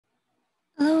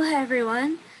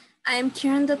everyone. I am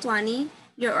Kiran Datwani,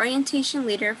 your orientation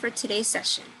leader for today's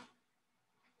session.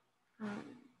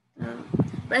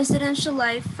 Residential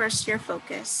Life First Year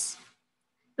Focus.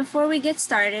 Before we get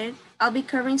started, I'll be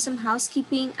covering some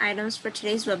housekeeping items for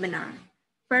today's webinar.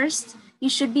 First, you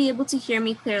should be able to hear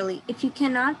me clearly. If you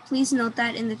cannot, please note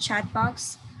that in the chat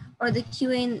box or the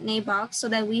Q&A box so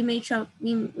that we may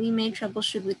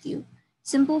troubleshoot with you.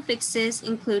 Simple fixes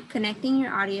include connecting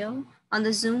your audio on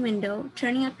the Zoom window,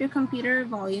 turning up your computer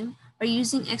volume, or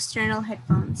using external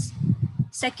headphones.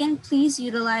 Second, please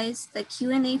utilize the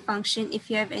Q&A function if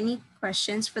you have any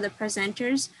questions for the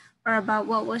presenters or about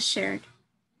what was shared.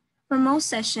 For most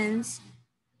sessions,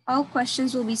 all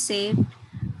questions will be saved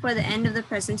for the end of the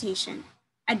presentation.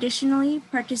 Additionally,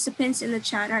 participants in the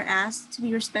chat are asked to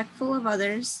be respectful of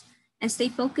others and stay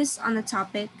focused on the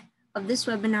topic of this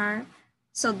webinar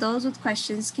so those with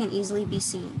questions can easily be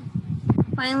seen.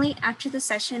 Finally, after the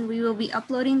session, we will be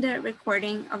uploading the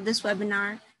recording of this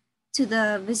webinar to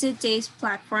the Visit Days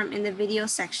platform in the video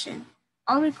section.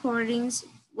 All recordings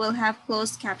will have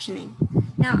closed captioning.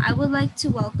 Now, I would like to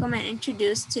welcome and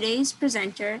introduce today's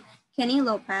presenter, Kenny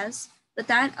Lopez. With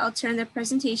that, I'll turn the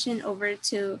presentation over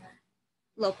to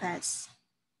Lopez.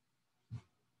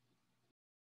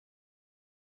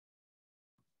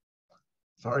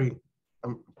 Sorry,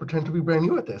 I'm pretend to be brand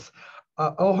new at this.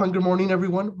 Good morning,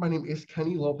 everyone. My name is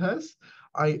Kenny Lopez.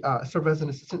 I serve as an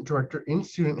assistant director in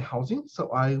student housing, so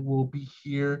I will be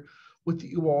here with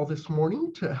you all this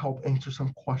morning to help answer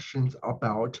some questions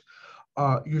about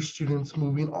your students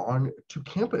moving on to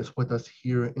campus with us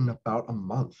here in about a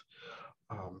month.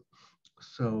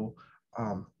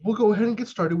 We'll go ahead and get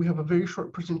started. We have a very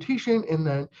short presentation, and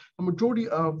then the majority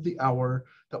of the hour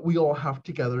that we all have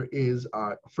together is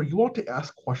for you all to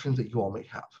ask questions that you all may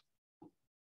have.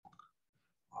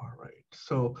 All right,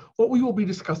 so what we will be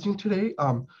discussing today,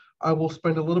 I will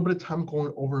spend a little bit of time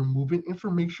going over move-in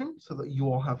information so that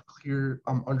you all have clear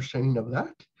understanding of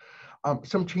that.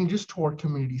 Some changes to our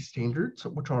community standards,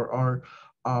 which are our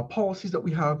policies that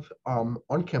we have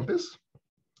on campus.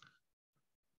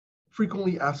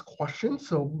 Frequently asked questions,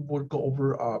 so we'll go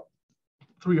over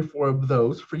 3 or 4 of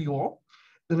those for you all.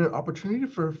 Then an opportunity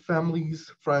for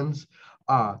families, friends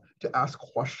to ask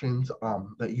questions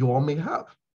that you all may have.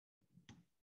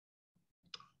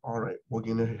 All right, we'll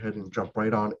get ahead and jump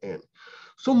right on in.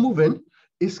 So move-in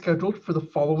is scheduled for the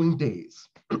following days.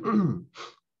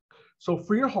 So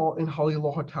Freer Hall and Holly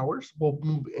Aloha Towers will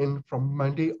move in from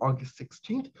Monday, August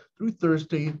 16th through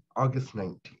Thursday, August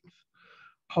 19th.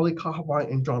 Holly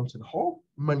Kahawai and Johnson Hall,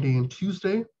 Monday and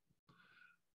Tuesday.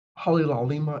 Holly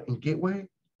Laulima and Gateway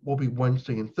will be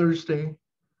Wednesday and Thursday.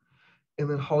 And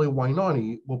then Holly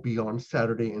Wainani will be on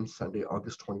Saturday and Sunday,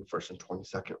 August 21st and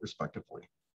 22nd, respectively.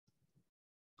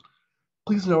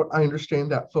 Please note, I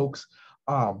understand that folks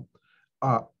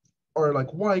are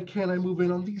like, why can't I move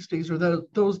in on these days or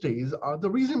those days? The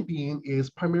reason being is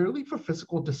primarily for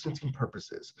physical distancing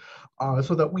purposes,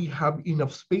 so that we have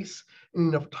enough space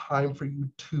and enough time for you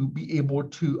to be able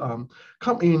to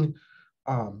come in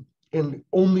and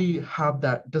only have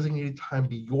that designated time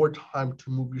be your time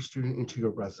to move your student into your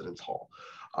residence hall.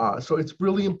 So it's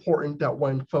really important that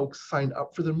when folks sign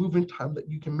up for the move-in time that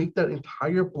you can make that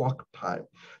entire block of time.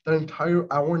 That entire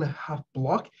hour-and-a-half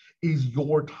block is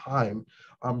your time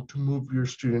to move your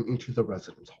student into the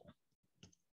residence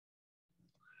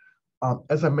hall.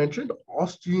 As I mentioned, all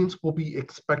students will be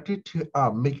expected to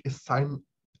make a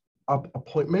sign-up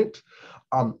appointment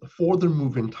for their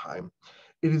move-in time.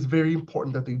 It is very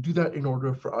important that they do that in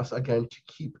order for us, again, to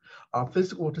keep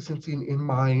physical distancing in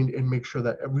mind and make sure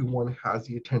that everyone has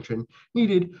the attention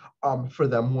needed for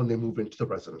them when they move into the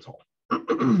residence hall.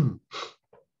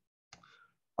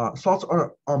 Slots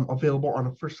are available on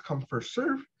a first come, first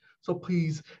serve. So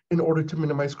please, in order to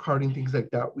minimize crowding, things like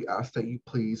that, we ask that you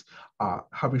please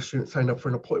have your student sign up for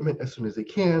an appointment as soon as they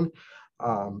can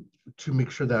to make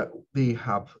sure that they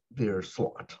have their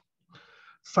slot.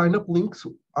 Sign-up links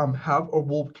have or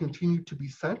will continue to be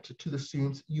sent to the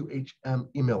student's UHM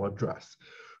email address.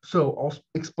 So I'll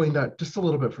explain that just a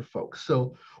little bit for folks.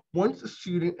 So once a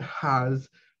student has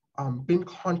been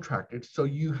contracted, so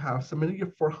you have submitted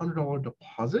your $400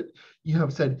 deposit, you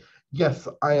have said, yes,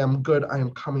 I am good, I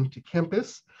am coming to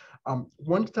campus.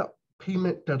 Once that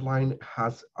payment deadline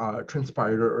has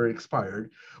transpired or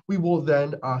expired, we will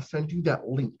then send you that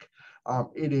link.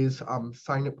 It is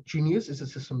Sign Up Genius is a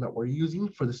system that we're using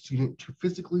for the student to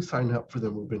physically sign up for the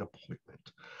move-in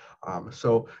appointment.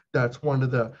 So that's one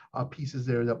of the pieces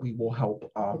there that we will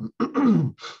help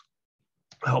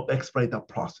help expedite that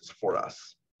process for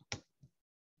us.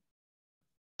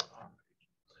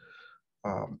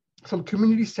 Some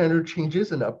community standard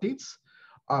changes and updates.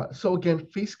 So again,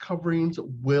 face coverings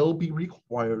will be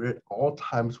required at all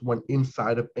times when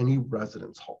inside of any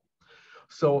residence hall.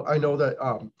 So I know that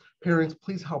parents,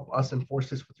 please help us enforce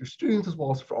this with your students as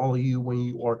well as for all of you when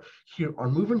you are here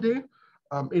on move-in day.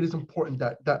 It is important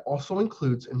that that also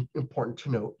includes, and important to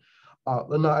note,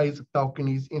 lanais,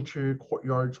 balconies, interior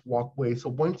courtyards, walkways. So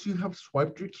once you have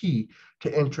swiped your key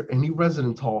to enter any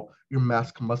residence hall, your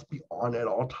mask must be on at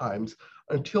all times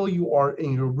until you are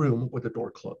in your room with the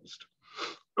door closed.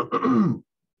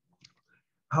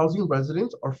 Housing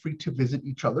residents are free to visit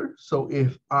each other. So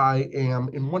if I am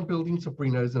in one building,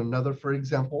 Sabrina is in another, for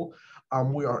example,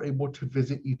 we are able to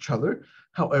visit each other.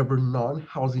 However,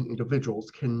 non-housing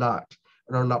individuals cannot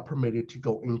and are not permitted to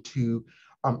go into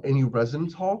any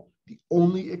residence hall. The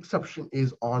only exception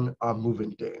is on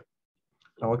move-in day.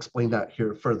 And I'll explain that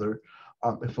here further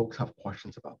if folks have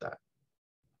questions about that.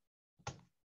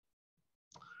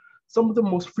 Some of the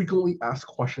most frequently asked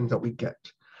questions that we get.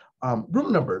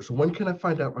 Room numbers, when can I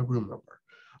find out my room number?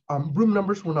 Room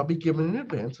numbers will not be given in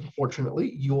advance,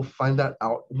 unfortunately. You will find that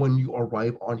out when you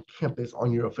arrive on campus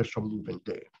on your official move-in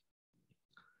day.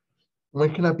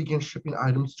 When can I begin shipping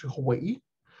items to Hawaii?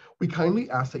 We kindly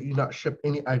ask that you not ship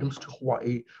any items to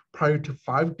Hawaii prior to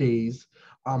 5 days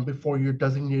before your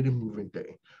designated move-in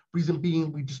day. Reason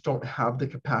being, we just don't have the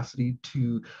capacity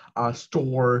to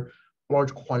store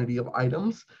large quantity of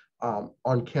items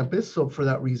on campus. So for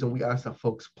that reason, we ask that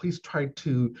folks please try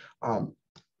to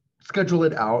schedule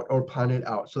it out or plan it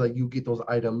out so that you get those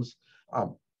items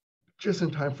just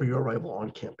in time for your arrival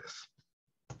on campus.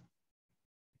 All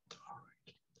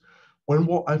right. When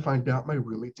will I find out my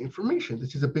roommate's information?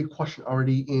 This is a big question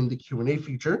already in the Q&A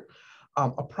feature.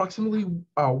 Approximately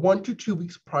 1 to 2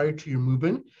 weeks prior to your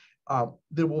move-in,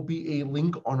 there will be a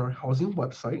link on our housing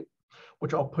website,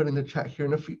 which I'll put in the chat here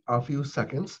in a few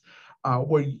seconds,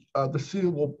 where the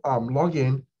student will log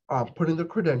in, put in their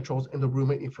credentials, and the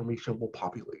roommate information will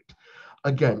populate.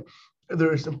 Again,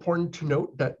 there is important to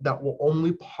note that that will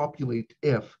only populate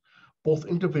if both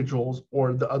individuals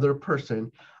or the other person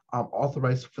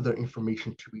authorized for their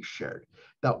information to be shared.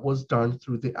 That was done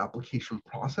through the application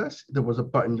process. There was a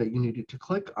button that you needed to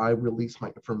click. I release my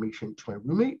information to my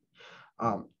roommate.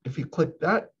 If you click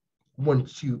that,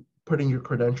 once you put in your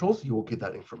credentials, you will get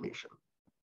that information.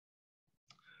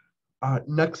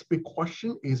 Next big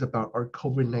question is about our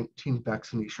COVID-19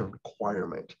 vaccination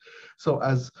requirement. So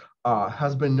as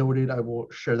has been noted, I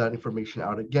will share that information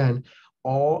out again.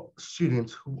 All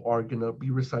students who are gonna be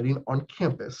residing on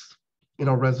campus in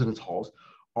our residence halls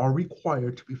are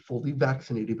required to be fully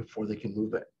vaccinated before they can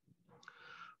move in.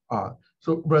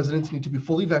 So residents need to be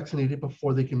fully vaccinated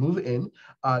before they can move in.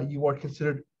 You are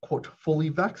considered, quote, fully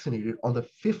vaccinated on the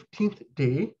 15th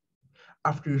day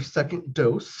after your second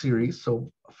dose series,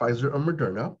 so Pfizer or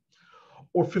Moderna,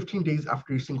 or 15 days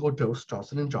after your single dose,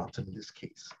 Johnson & Johnson in this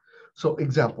case. So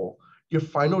example, your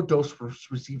final dose was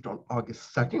received on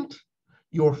August 2nd,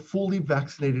 you're fully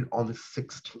vaccinated on the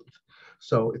 16th.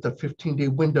 So it's a 15-day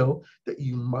window that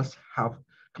you must have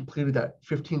completed that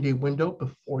 15-day window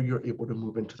before you're able to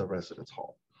move into the residence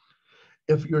hall.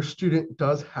 If your student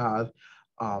does have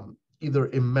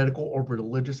either a medical or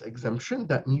religious exemption,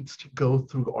 that needs to go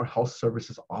through our health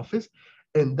services office,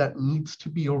 and that needs to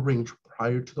be arranged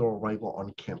prior to their arrival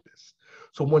on campus.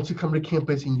 So once you come to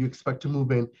campus and you expect to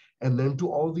move in and then do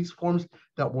all of these forms,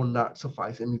 that will not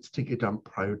suffice. It needs to get done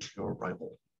prior to your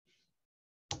arrival.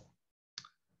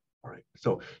 All right,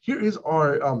 so here is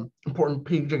our important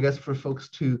page, I guess, for folks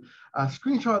to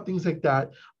screenshot, things like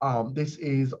that. This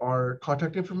is our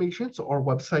contact information. So our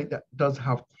website that does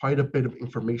have quite a bit of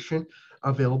information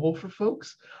available for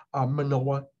folks,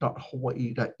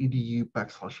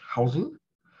 manoa.hawaii.edu/housing.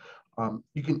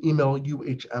 You can email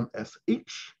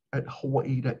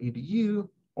uhmsh@hawaii.edu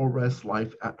or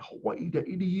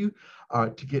reslife@hawaii.edu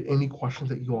to get any questions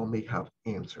that you all may have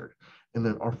answered. And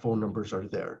then our phone numbers are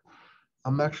there.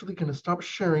 I'm actually going to stop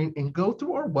sharing and go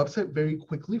through our website very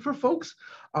quickly for folks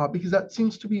because that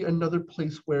seems to be another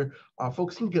place where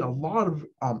folks can get a lot of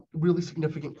really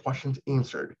significant questions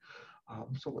answered.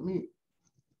 So let me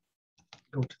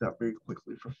go to that very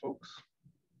quickly for folks.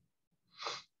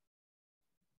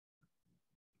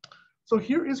 So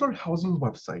here is our housing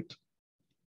website. I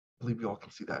believe you all can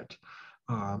see that.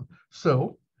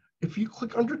 So if you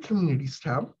click under Communities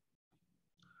tab,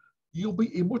 you'll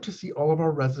be able to see all of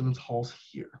our residence halls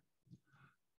here.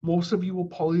 Most of you will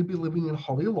probably be living in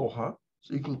Halealoha,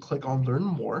 so you can click on Learn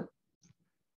More.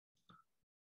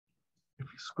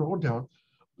 If you scroll down,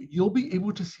 you'll be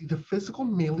able to see the physical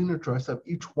mailing address of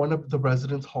each one of the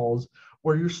residence halls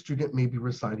where your student may be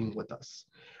residing with us.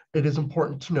 It is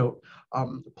important to note,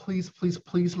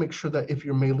 please make sure that if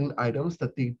you're mailing items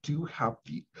that they do have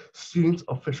the student's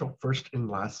official first and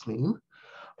last name.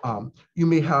 You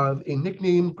may have a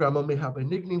nickname, grandma may have a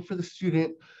nickname for the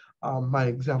student. My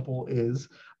example is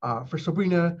for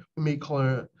Sabrina, we may call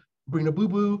her Brina Boo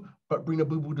Boo, but Brina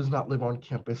Boo Boo does not live on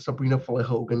campus. Sabrina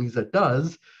Faleho Organiza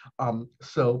does.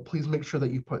 So please make sure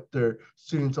that you put their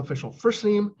student's official first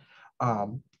name,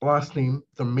 last name,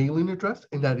 their mailing address,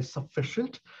 and that is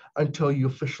sufficient until you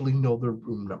officially know their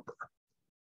room number.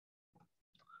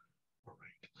 All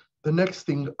right. The next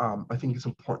thing I think is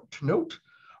important to note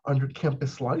under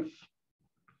campus life,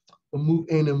 the move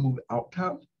in and move out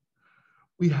tab,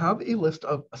 we have a list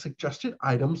of suggested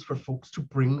items for folks to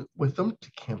bring with them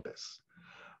to campus.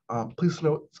 Please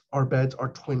note our beds are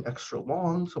twin extra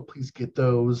long, so please get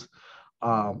those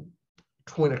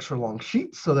twin extra long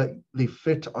sheets so that they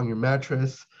fit on your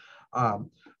mattress.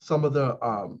 Some of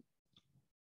the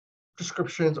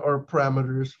descriptions or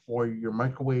parameters for your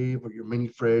microwave or your mini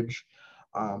fridge,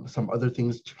 some other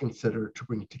things to consider to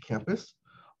bring to campus.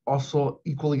 Also,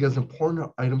 equally as important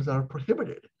are items that are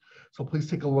prohibited. So please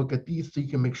take a look at these so you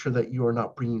can make sure that you are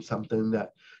not bringing something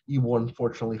that you will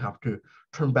unfortunately have to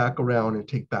turn back around and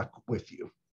take back with you.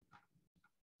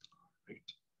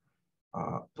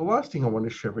 Right. The last thing I want to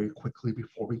share very quickly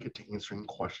before we get to answering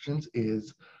questions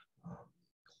is,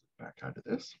 back out of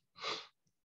this.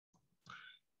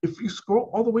 If you scroll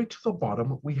all the way to the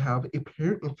bottom, we have a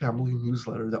parent and family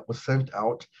newsletter that was sent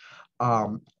out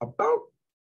about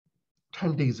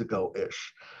 10 days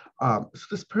ago-ish. So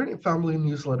this parent and family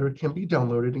newsletter can be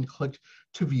downloaded and clicked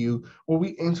to view, where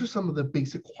we answer some of the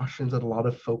basic questions that a lot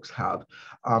of folks have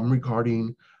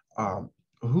regarding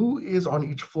who is on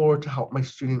each floor to help my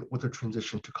student with their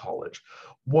transition to college?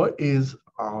 What is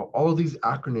all of these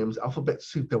acronyms, alphabet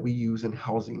soup that we use in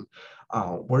housing?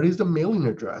 What is the mailing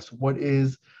address? What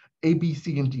is A, B,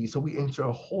 C, and D? So we answer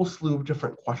a whole slew of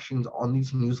different questions on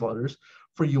these newsletters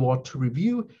for you all to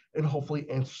review and hopefully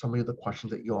answer some of the questions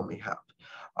that you all may have.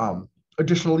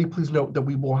 Additionally, please note that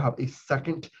we will have a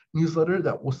second newsletter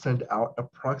that will send out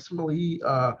approximately,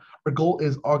 our goal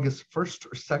is August 1st or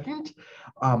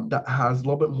 2nd, that has a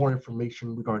little bit more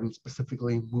information regarding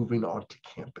specifically moving on to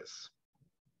campus.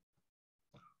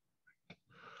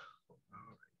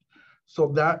 So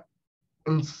that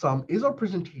in sum is our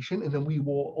presentation, and then we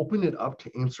will open it up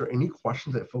to answer any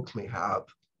questions that folks may have.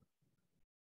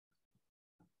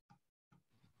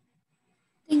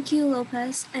 Thank you,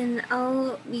 Lopez, and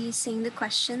I'll be saying the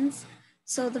questions.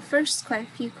 So the first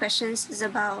few questions is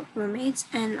about roommates,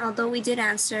 and although we did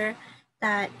answer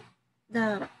that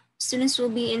the students will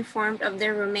be informed of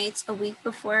their roommates a week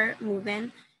before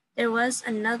move-in, there was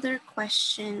another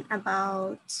question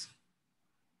about,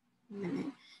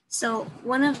 So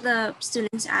one of the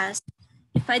students asked,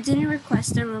 if I didn't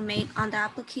request a roommate on the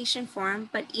application form,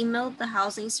 but emailed the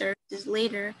housing services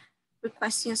later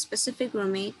requesting a specific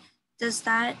roommate, does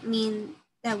that mean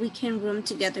that we can room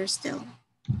together still?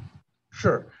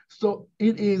 Sure. So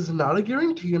it is not a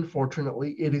guarantee,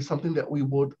 unfortunately. It is something that we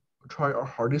would try our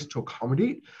hardest to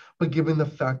accommodate, but given the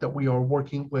fact that we are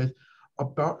working with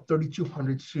about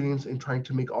 3,200 students and trying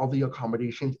to make all the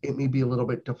accommodations, it may be a little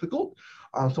bit difficult.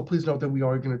 So please note that we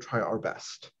are going to try our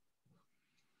best.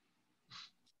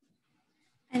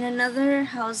 And another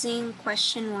housing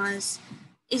question was,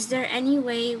 is there any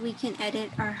way we can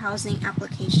edit our housing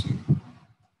application?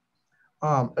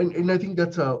 And I think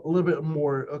that's a little bit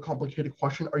more a complicated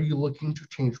question. Are you looking to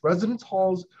change residence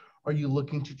halls? Are you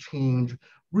looking to change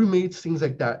roommates, things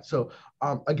like that? So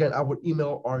again, I would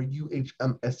email our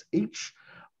UHMSH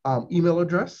email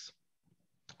address.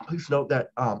 Please note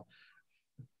that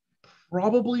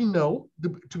probably no,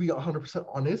 to be 100%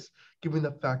 honest, given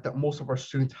the fact that most of our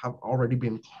students have already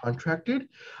been contracted.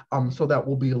 So that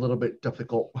will be a little bit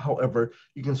difficult. However,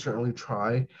 you can certainly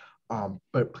try,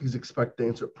 but please expect the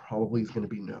answer probably is going to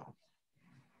be no.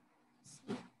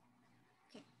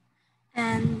 Okay.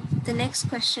 And the next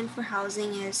question for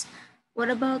housing is, what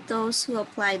about those who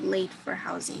applied late for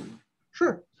housing?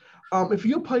 Sure. If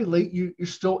you apply late, you're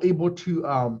still able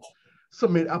to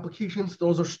submit applications.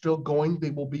 Those are still going.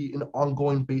 They will be an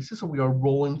ongoing basis. So we are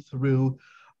rolling through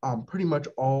pretty much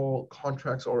all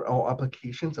contracts or all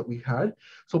applications that we had.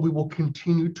 So we will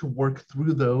continue to work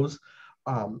through those.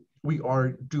 We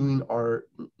are doing our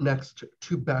next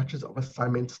 2 batches of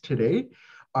assignments today.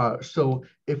 So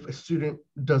if a student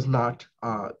does not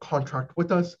contract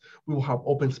with us, we will have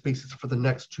open spaces for the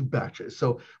next 2 batches.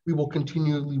 So we will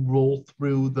continually roll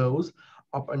through those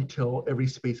up until every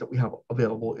space that we have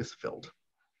available is filled.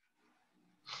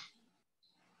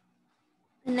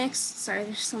 The next, sorry,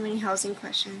 there's so many housing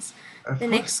questions. The course.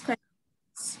 next question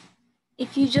is,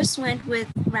 If you just went with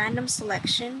random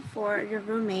selection for your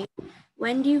roommate,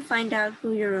 when do you find out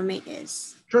who your roommate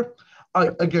is? Sure.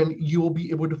 Again, you will be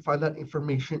able to find that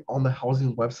information on the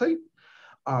housing website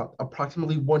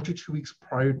approximately 1 to 2 weeks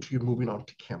prior to you moving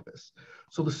onto campus.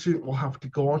 So the student will have to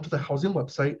go onto the housing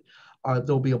website.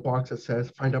 There'll be a box that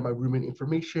says find out my roommate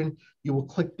information. You will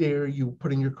click there, you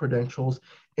put in your credentials.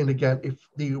 And again, if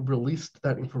they released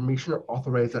that information or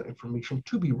authorized that information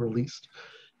to be released,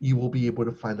 you will be able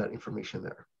to find that information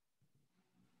there.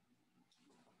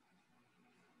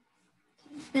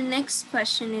 The next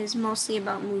question is mostly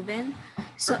about move-in.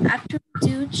 So after we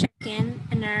do check-in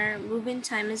and our move-in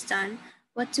time is done,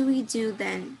 what do we do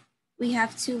then? We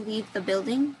have to leave the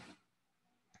building?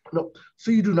 No, so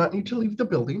you do not need to leave the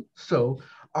building. So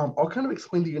I'll kind of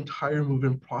explain the entire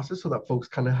move-in process so that folks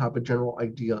kind of have a general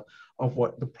idea of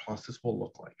what the process will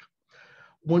look like.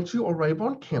 Once you arrive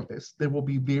on campus, there will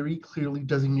be very clearly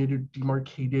designated,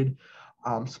 demarcated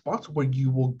spots where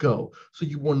you will go. So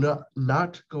you will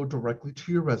not go directly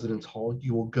to your residence hall.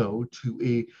 You will go to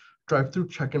a drive-through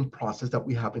check-in process that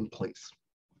we have in place.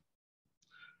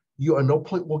 You at no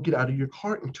point will get out of your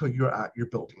car until you're at your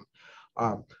building.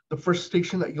 The first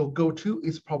station that you'll go to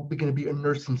is probably going to be a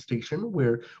nursing station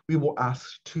where we will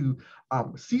ask to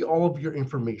see all of your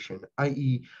information,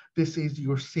 i.e. this is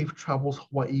your Safe Travels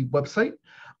Hawaii website.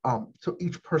 So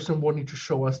each person will need to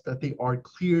show us that they are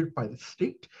cleared by the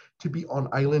state to be on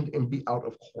island and be out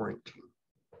of quarantine.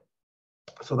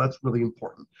 So that's really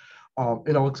important.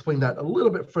 And I'll explain that a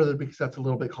little bit further because that's a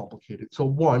little bit complicated. So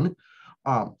one,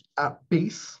 at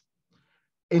base,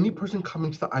 any person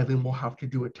coming to the island will have to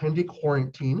do a 10-day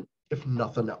quarantine, if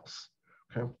nothing else,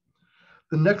 okay?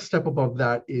 The next step above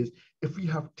that is if you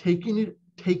have taken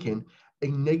a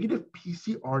negative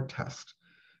PCR test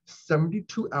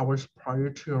 72 hours prior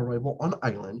to your arrival on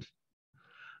island,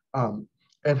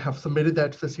 and have submitted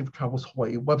that to the Safe Travels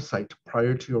Hawaii website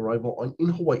prior to your arrival in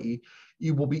Hawaii,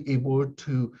 you will be able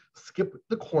to skip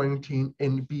the quarantine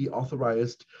and be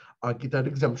authorized, get that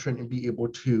exemption and be able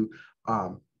to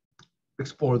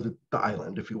explore the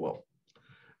island, if you will.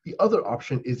 The other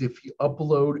option is if you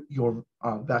upload your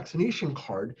vaccination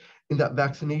card, and that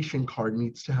vaccination card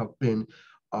needs to have been,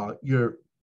 your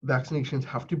vaccinations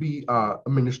have to be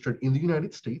administered in the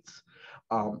United States.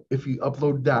 If you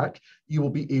upload that, you will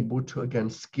be able to, again,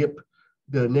 skip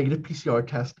the negative PCR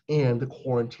test and the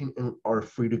quarantine and are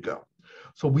free to go.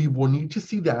 So we will need to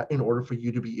see that in order for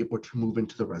you to be able to move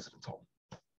into the residence hall.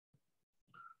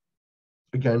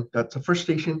 Again, that's the first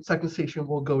station. Second station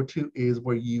we'll go to is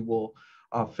where you will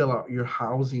fill out your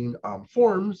housing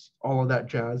forms, all of that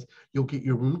jazz. You'll get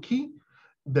your room key.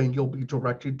 Then you'll be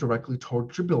directed directly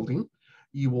towards your building.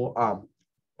 You will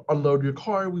unload your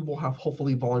car. We will have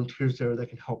hopefully volunteers there that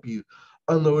can help you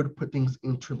unload, put things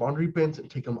into laundry bins and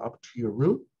take them up to your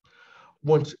room.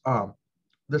 Once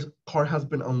this car has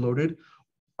been unloaded,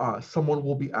 someone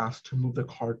will be asked to move the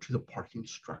car to the parking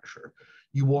structure.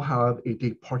 You will have a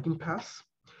day parking pass.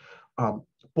 Sorry,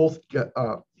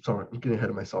 I'm getting ahead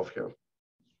of myself here.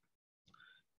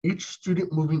 Each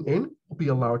student moving in will be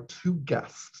allowed 2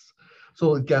 guests.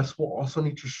 So the guests will also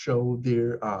need to show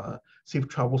their Safe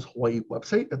Travels Hawaii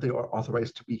website that they are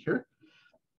authorized to be here.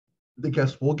 The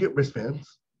guests will get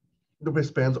wristbands. The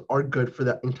wristbands are good for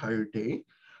that entire day.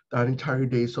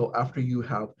 So after you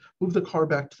have moved the car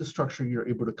back to the structure, you're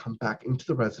able to come back into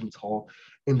the residence hall,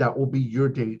 and that will be your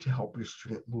day to help your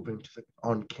student move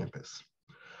on campus.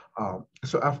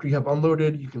 So after you have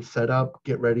unloaded, you can set up,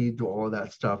 get ready, do all of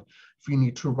that stuff. If you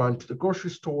need to run to the grocery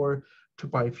store to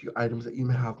buy a few items that you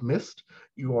may have missed,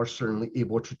 you are certainly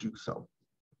able to do so.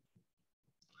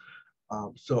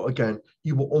 So again,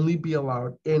 you will only be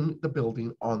allowed in the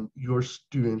building on your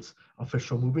student's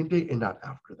official moving day and not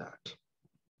after that.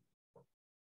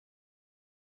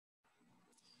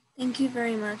 Thank you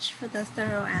very much for the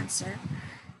thorough answer.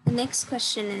 The next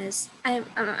question is,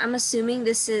 I'm assuming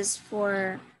this is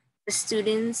for the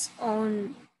students'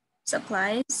 own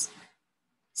supplies.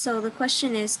 So the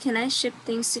question is, can I ship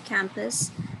things to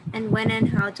campus, and when and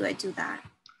how do I do that?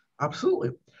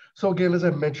 Absolutely. So again, as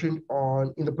I mentioned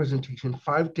in the presentation,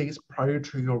 5 days prior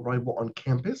to your arrival on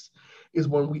campus is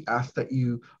when we ask that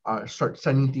you start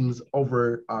sending things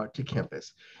over to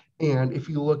campus. And if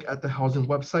you look at the housing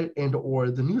website and or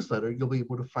the newsletter, you'll be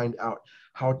able to find out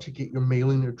how to get your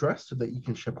mailing address so that you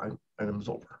can ship items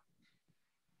over.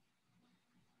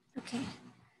 Okay,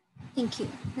 thank you.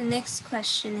 The next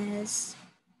question is,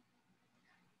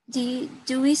 do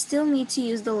we still need to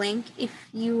use the link if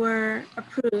you were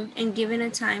approved and given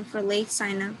a time for late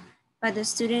sign-up by the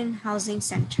Student Housing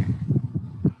Center?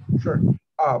 Sure.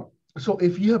 So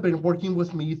if you have been working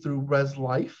with me through Res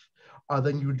Life,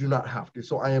 then you do not have to.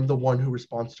 So I am the one who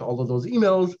responds to all of those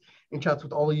emails and chats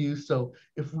with all of you. So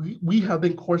if we have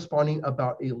been corresponding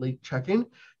about a late check-in,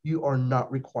 you are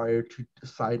not required to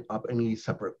sign up any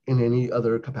separate in any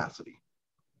other capacity.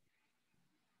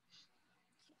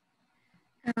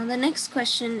 The next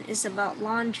question is about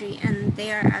laundry, and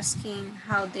they are asking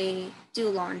how they do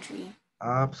laundry.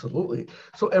 Absolutely.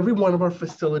 So every one of our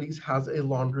facilities has a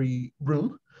laundry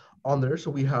room on there.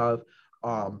 So we have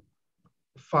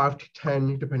 5 to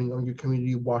 10, depending on your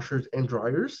community, washers and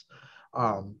dryers.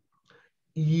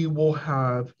 You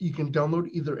can download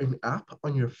either an app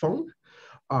on your phone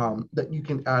that you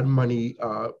can add money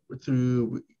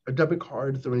through a debit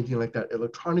card or anything like that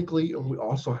electronically. And we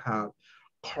also have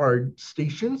card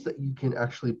stations that you can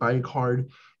actually buy a card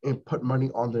and put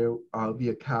money on there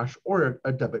via cash or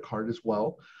a debit card as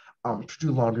well to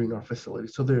do laundry in our facility.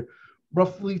 So they're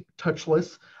roughly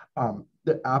touchless.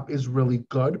 The app is really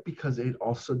good because it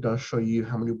also does show you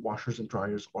how many washers and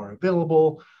dryers are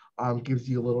available, gives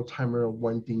you a little timer of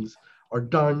when things are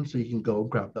done so you can go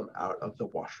grab them out of the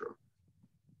washroom.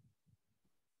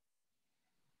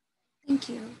 Thank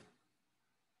you.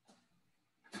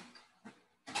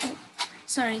 Oh,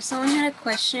 sorry, someone had a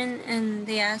question and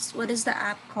they asked, what is the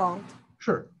app called?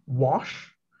 Sure.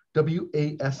 WASH,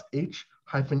 WASH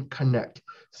hyphen connect,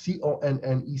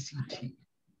 CONNECT.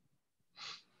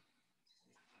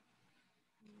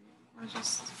 I'll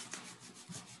just...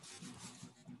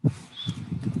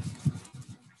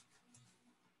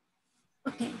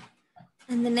 Okay.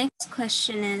 And the next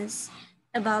question is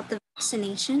about the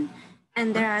vaccination.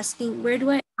 And they're asking, where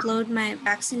do I upload my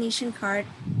vaccination card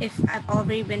if I've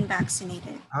already been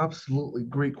vaccinated? Absolutely.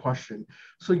 Great question.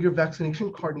 So your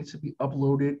vaccination card needs to be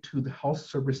uploaded to the health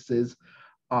services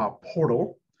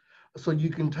portal. So you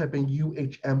can type in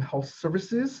UHM Health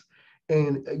Services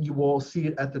and you will see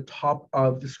it at the top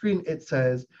of the screen. It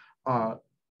says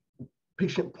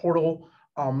patient portal.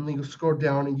 Then you scroll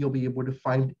down and you'll be able to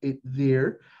find it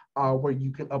there where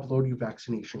you can upload your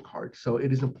vaccination card. So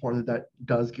it is important that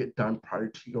does get done prior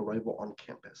to your arrival on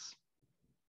campus.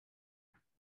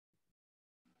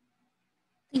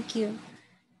 Thank you.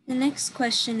 The next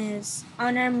question is,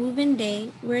 on our move-in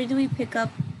day, where do we pick up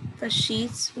the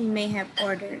sheets we may have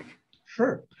ordered?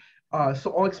 Sure.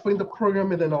 So I'll explain the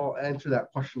program and then I'll answer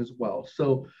that question as well.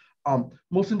 So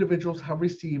most individuals have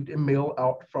received a mail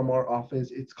out from our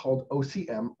office. It's called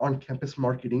OCM, On-Campus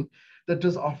Marketing, that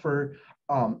does offer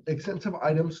extensive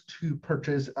items to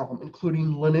purchase,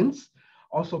 including linens,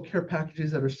 also care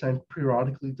packages that are sent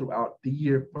periodically throughout the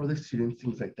year for the students,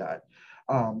 things like that.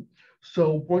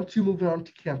 So once you move on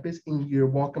to campus in your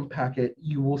welcome packet,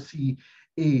 you will see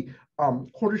a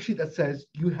quarter sheet that says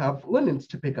you have linens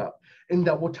to pick up, and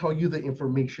that will tell you the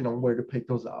information on where to pick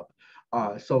those up.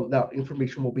 So that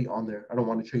information will be on there. I don't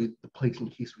want to tell you the place in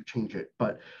case we change it,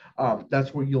 but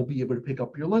that's where you'll be able to pick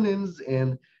up your linens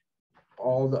and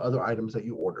all the other items that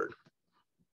you ordered.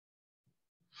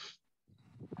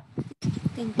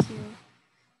 Thank you.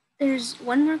 There's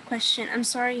one more question. I'm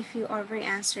sorry if you already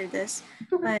answered this,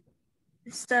 but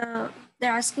they're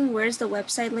asking where's the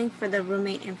website link for the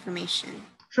roommate information?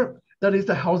 Sure. That is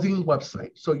the housing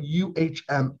website. So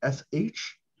UHMSH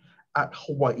at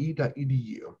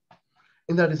hawaii.edu.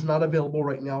 And that is not available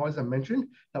right now, as I mentioned.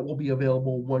 That will be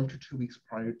available 1 to 2 weeks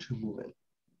prior to move-in.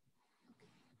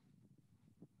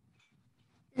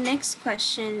 The next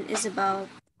question is about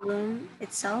the room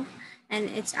itself, and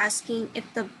it's asking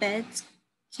if the beds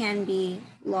can be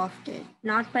lofted,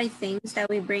 not by things that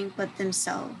we bring, but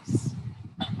themselves.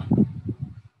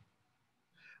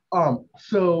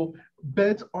 So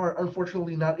beds are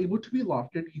unfortunately not able to be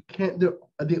lofted. You can't,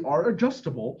 they are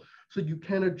adjustable. So you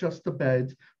can adjust the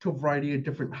beds to a variety of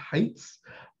different heights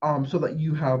so that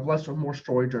you have less or more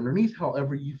storage underneath,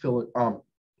 however you feel it,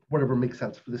 whatever makes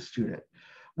sense for the student.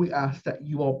 We ask that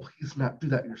you all please not do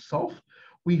that yourself.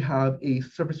 We have a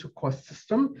service request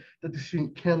system that the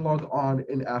student can log on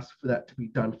and ask for that to be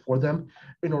done for them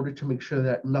in order to make sure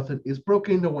that nothing is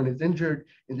broken, no one is injured,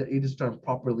 and that it is done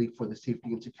properly for the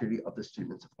safety and security of the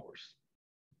students, of course.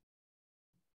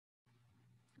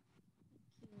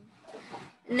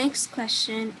 Next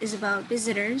question is about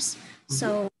visitors.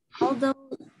 So although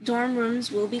dorm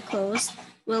rooms will be closed,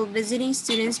 will visiting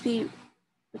students be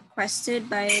requested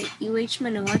by UH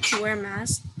Manoa to wear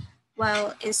masks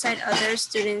while inside other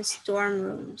students' dorm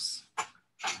rooms?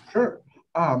 Sure.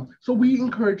 So we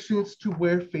encourage students to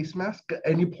wear face masks at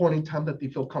any point in time that they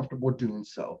feel comfortable doing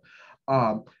so.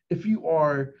 If you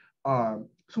are,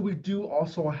 so we do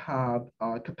also have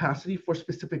capacity for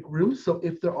specific rooms. So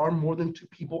if there are more than 2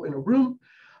 people in a room,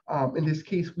 in this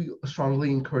case, we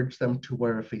strongly encourage them to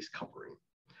wear a face covering.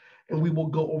 and we will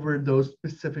go over those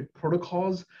specific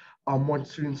protocols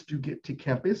once students do get to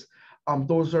campus.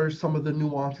 Those are some of the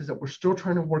nuances that we're still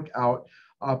trying to work out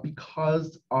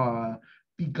because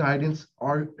the guidance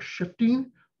are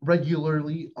shifting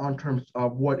regularly on terms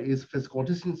of what is physical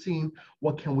distancing,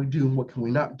 what can we do and what can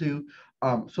we not do.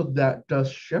 So that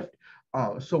does shift.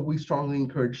 So we strongly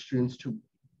encourage students to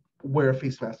wear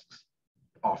face masks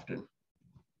often.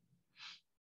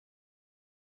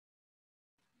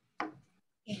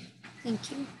 Okay,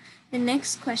 thank you. The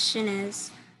next question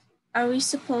is, are we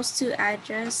supposed to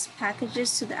address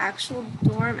packages to the actual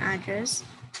dorm address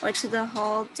or to the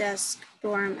hall desk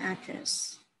dorm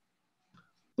address?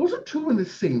 Those are two in the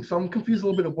same, so I'm confused a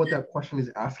little bit of what that question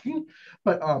is asking.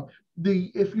 But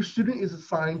if your student is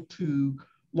assigned to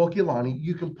Lokelani,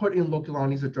 you can put in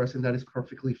Lokelani's address, and that is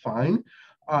perfectly fine.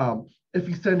 If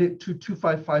you send it to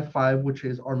 2555, which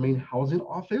is our main housing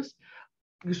office,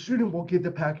 your student will get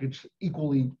the package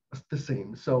equally the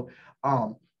same. So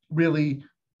really,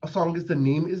 as long as the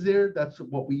name is there, that's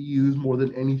what we use more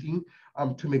than anything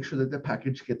to make sure that the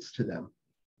package gets to them.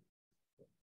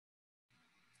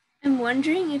 I'm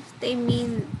wondering if they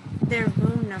mean their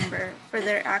room number for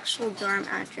their actual dorm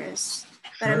address.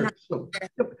 But Sure. I'm not sure.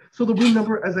 So the room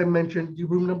number, as I mentioned, the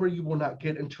room number you will not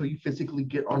get until you physically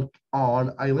get on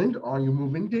island on your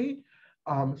moving day.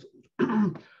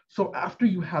 So after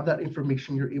you have that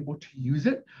information, you're able to use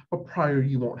it, but prior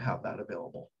you won't have that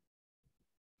available.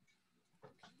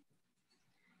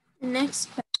 The next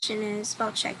question is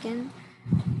about check-in.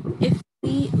 If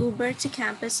we Uber to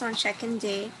campus on check-in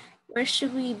day, where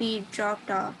should we be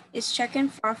dropped off? Is check-in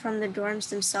far from the dorms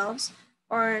themselves,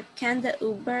 or can the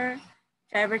Uber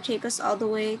driver take us all the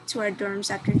way to our dorms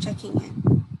after checking in?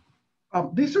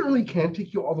 They certainly can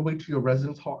take you all the way to your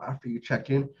residence hall after you check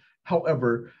in.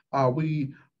 However,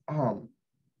 we don't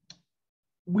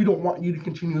want you to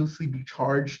continuously be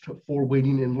charged for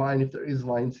waiting in line if there is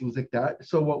lines, things like that.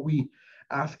 So what we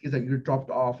ask is that you're dropped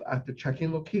off at the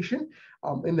check-in location,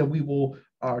 and then we will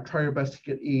try our best to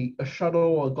get a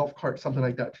shuttle, a golf cart, something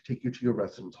like that to take you to your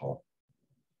residence hall.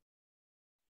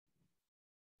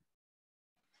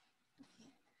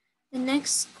 The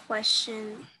next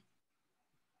question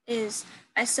is,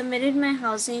 I submitted my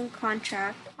housing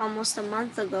contract almost a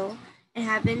month ago and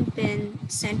haven't been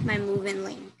sent my move-in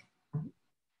link.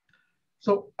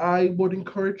 So I would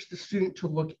encourage the student to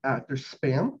look at their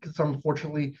spam, because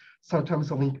unfortunately, sometimes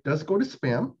the link does go to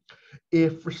spam.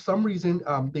 If for some reason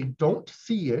they don't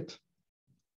see it,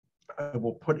 I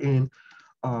will put in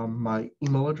my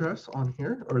email address on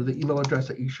here, or the email address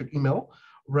that you should email,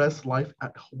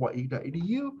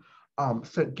 reslife@hawaii.edu.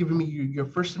 Giving me your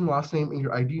first and last name and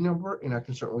your ID number, and I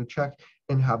can certainly check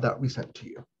and have that resent to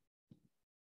you.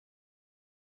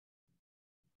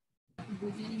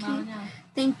 Okay.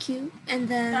 Thank you. And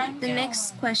then the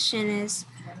next question is,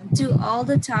 do all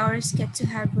the towers get to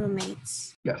have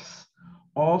roommates? Yes,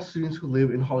 all students who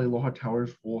live in Halealoha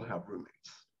Towers will have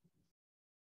roommates.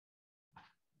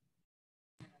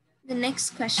 The next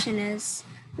question is,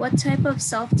 what type of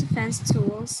self-defense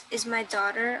tools is my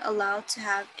daughter allowed to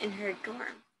have in her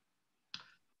dorm?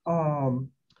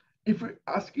 If you're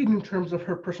asking in terms of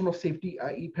her personal safety,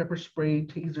 i.e. pepper spray,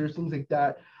 tasers, things like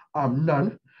that,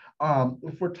 none.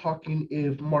 If we're talking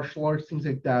if martial arts, things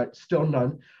like that, still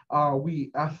none.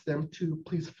 We ask them to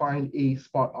please find a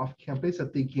spot off campus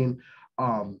that they can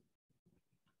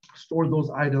store those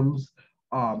items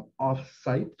off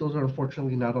site. Those are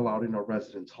unfortunately not allowed in our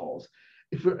residence halls.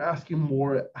 If you're asking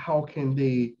more, how can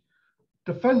they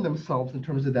defend themselves in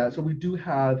terms of that? So we do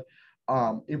have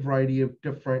a variety of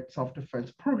different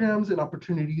self-defense programs and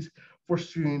opportunities for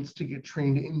students to get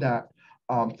trained in that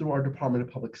through our Department of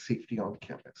Public Safety on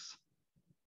campus.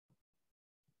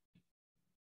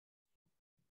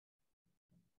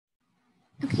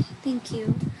 Okay, thank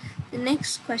you. The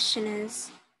next question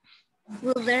is,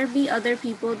 will there be other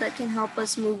people that can help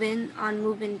us move in on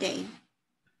move-in day?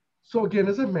 So again,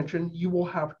 as I mentioned, you will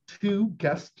have 2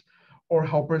 guests or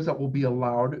helpers that will be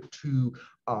allowed to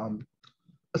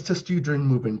assist you during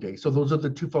move-in day. So those are the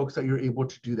 2 folks that you're able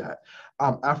to do that.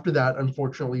 After that,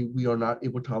 unfortunately, we are not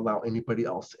able to allow anybody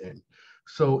else in.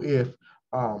 So if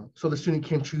so the student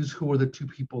can choose who are the 2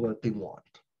 people that they want.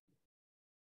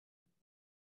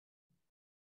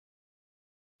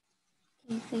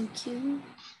 Okay, thank you.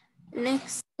 The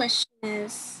next question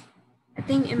is, I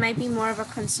think it might be more of a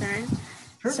concern.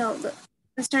 Sure. So the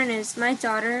concern is, my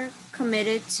daughter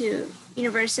committed to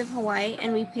University of Hawaii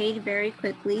and we paid very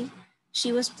quickly.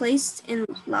 She was placed in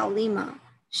Laulima.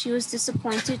 She was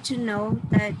disappointed to know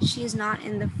that she is not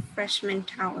in the freshman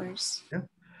towers. Yeah.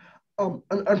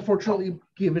 Unfortunately,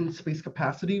 given space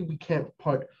capacity, we can't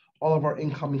put all of our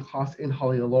incoming class in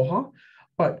Halealoha.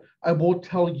 But I will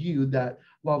tell you that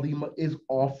Lalima is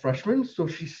all freshmen, so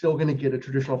she's still going to get a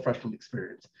traditional freshman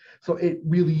experience. So it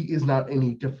really is not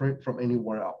any different from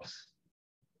anywhere else.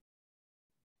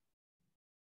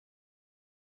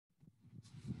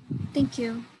 Thank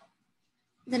you.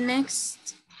 The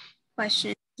next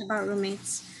question is about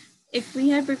roommates. If we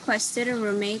have requested a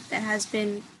roommate that has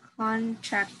been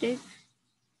contracted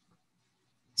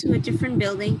to a different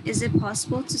building, is it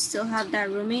possible to still have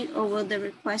that roommate, or will the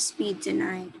request be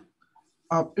denied?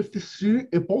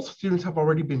 If both students have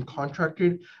already been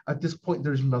contracted, at this point,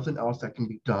 there's nothing else that can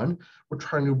be done. We're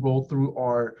trying to roll through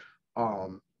our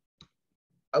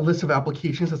a list of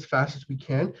applications as fast as we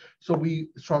can. So we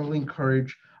strongly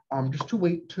encourage just to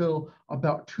wait till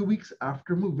about 2 weeks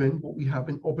after move-in, but we have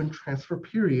an open transfer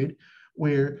period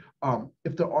where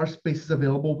if there are spaces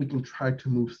available, we can try to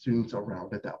move students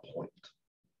around at that point.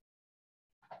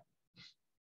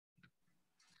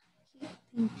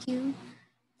 Thank you.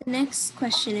 The next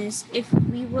question is, if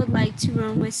we would like to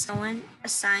room with someone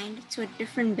assigned to a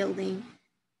different building,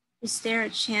 is there a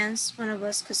chance one of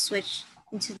us could switch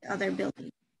into the other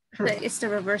building? Sure. But it's the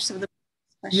reverse of the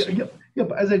question. Yeah,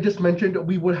 but as I just mentioned,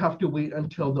 we would have to wait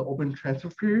until the open transfer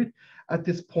period. At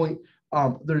this point,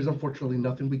 there's unfortunately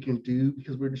nothing we can do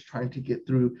because we're just trying to get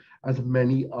through as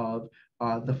many of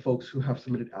the folks who have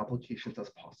submitted applications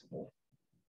as possible.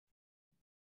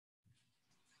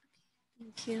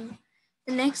 Thank you.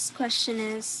 The next question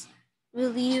is,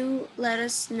 will you let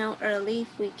us know early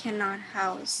if we cannot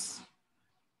house?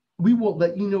 We will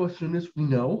let you know as soon as we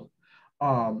know.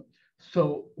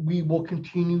 So we will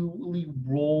continually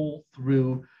roll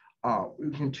through,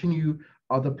 continue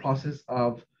the process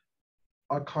of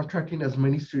contracting as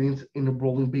many students in a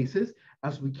rolling basis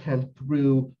as we can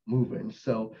through move-in.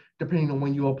 So depending on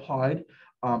when you applied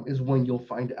is when you'll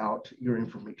find out your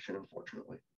information,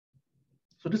 unfortunately.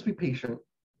 So just be patient.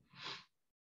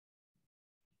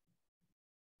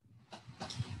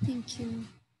 Thank you.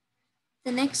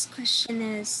 The next question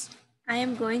is, I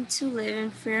am going to live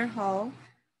in Freer Hall.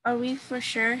 Are we for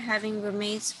sure having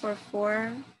roommates for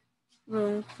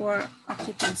 4-room for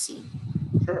occupancy?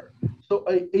 Sure. So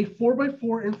a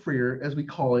 4x4 in Freer, as we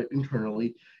call it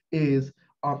internally, is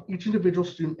each individual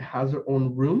student has their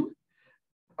own room,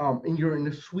 and you're in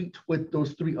a suite with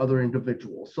those 3 other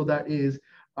individuals. So that is,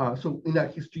 so in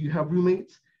that case, do you have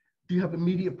roommates? Do you have an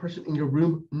immediate person in your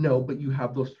room? No, but you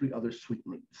have those 3 other suite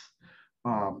mates.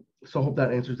 So I hope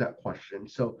that answers that question.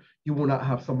 So you will not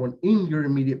have someone in your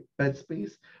immediate bed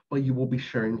space, but you will be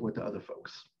sharing with the other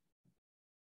folks.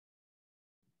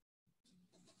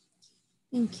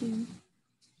 Thank you.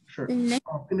 Sure. The next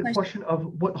and the question of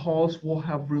what halls will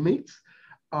have roommates.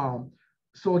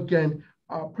 So again,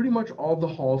 pretty much all the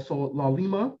halls. So La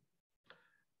Lima,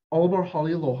 all of our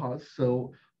Halealohas.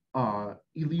 So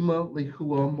Ilima,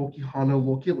 Lehua, Mokihana,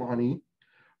 Lokilani,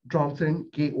 Johnson,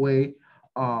 Gateway,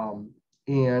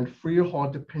 and Freer Hall,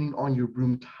 depending on your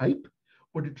room type,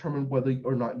 will determine whether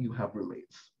or not you have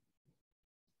roommates.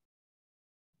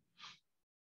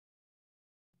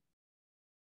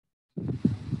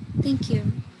 Thank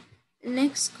you. The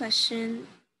next question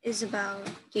is about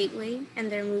Gateway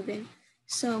and their move-in.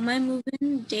 So my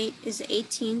move-in date is the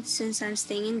 18th since I'm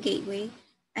staying in Gateway.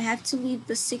 I have to leave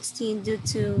the 16th due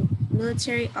to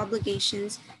military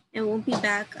obligations and won't be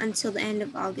back until the end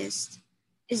of August.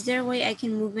 Is there a way I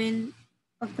can move in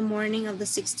of the morning of the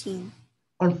 16th?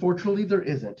 Unfortunately, there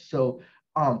isn't. So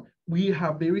we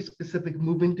have very specific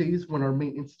move-in days when our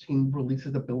maintenance team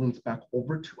releases the buildings back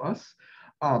over to us.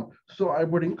 So I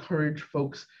would encourage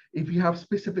folks, if you have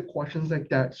specific questions like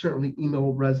that, certainly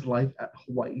email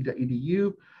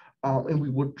reslife@hawaii.edu, and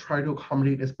we would try to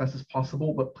accommodate as best as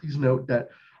possible. But please note that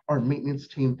our maintenance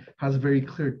team has very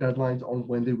clear deadlines on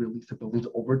when they release the buildings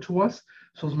over to us.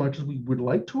 So as much as we would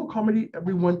like to accommodate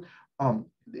everyone,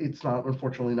 it's not,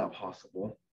 unfortunately, not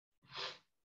possible.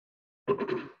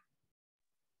 Thank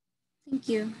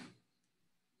you.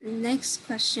 The next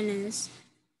question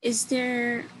is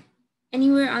there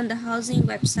anywhere on the housing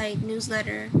website,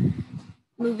 newsletter,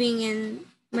 moving in,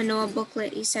 Mānoa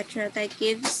booklet, etc. that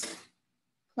gives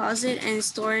closet and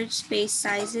storage space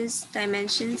sizes,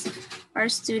 dimensions? Our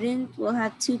student will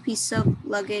have 2 pieces of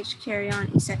luggage,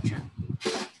 carry-on, etc.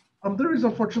 There is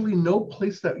unfortunately no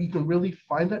place that you can really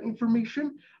find that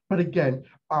information. But again,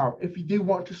 if they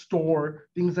want to store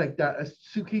things like that as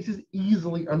suitcases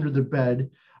easily under the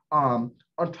bed, on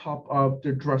top of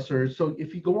the dressers. So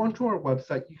if you go onto our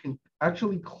website, you can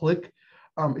actually click,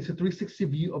 it's a 360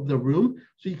 view of the room.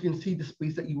 So you can see the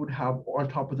space that you would have on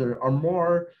top of the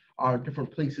armoire,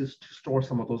 different places to store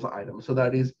some of those items. So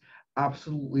that is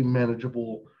absolutely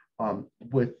manageable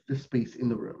with the space in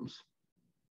the rooms.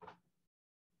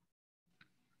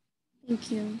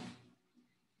 Thank you.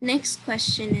 Next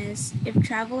question is, if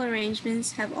travel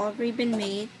arrangements have already been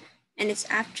made and it's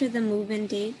after the move-in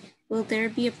date, will there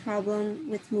be a problem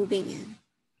with moving in?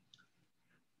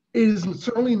 It is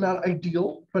certainly not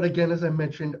ideal, but again, as I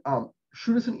mentioned,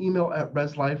 shoot us an email at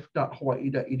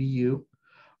reslife.hawaii.edu.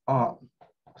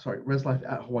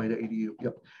 Reslife@hawaii.edu.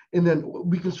 Yep. And then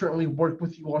we can certainly work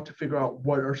with you all to figure out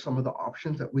what are some of the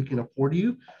options that we can afford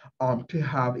you to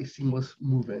have a seamless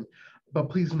move-in. But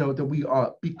please note that we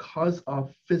are, because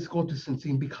of physical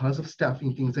distancing, because of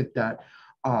staffing, things like that,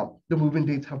 the move-in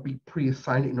dates have been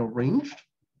pre-assigned and arranged.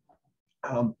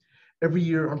 Every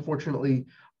year, unfortunately,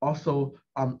 also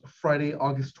Friday,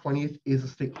 August 20th is a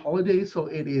state holiday, so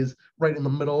it is right in the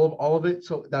middle of all of it.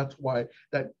 So that's why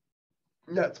that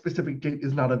specific date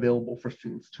is not available for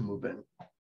students to move in.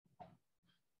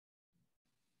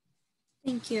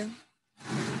 Thank you.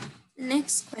 The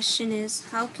next question is,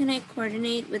 how can I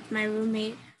coordinate with my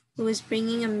roommate who is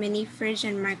bringing a mini fridge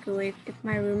and microwave if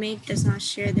my roommate does not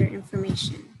share their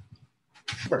information?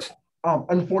 Sure.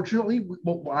 Unfortunately,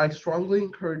 what I strongly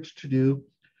encourage to do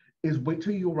is wait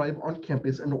till you arrive on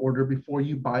campus and order before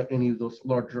you buy any of those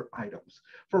larger items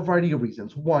for a variety of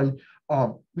reasons. One,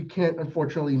 we can't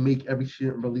unfortunately make every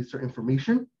student release their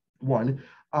information. One.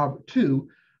 Two,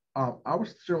 I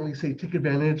would certainly say take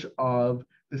advantage of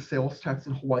the sales tax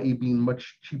in Hawaii being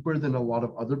much cheaper than a lot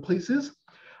of other places.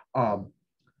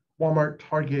 Walmart,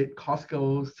 Target,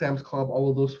 Costco, Sam's Club, all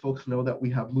of those folks know that we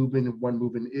have move-in and one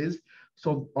move-in is,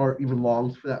 so, or even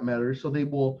longs for that matter. So they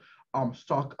will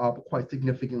stock up quite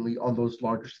significantly on those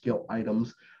larger scale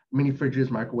items, mini fridges,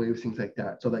 microwaves, things like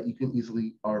that, so that you can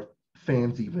easily, or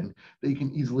fans even, that you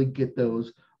can easily get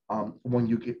those when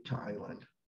you get to island.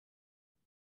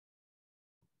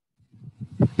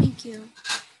 Thank you.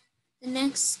 The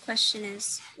next question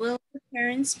is, will the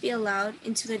parents be allowed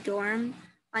into the dorm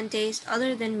on days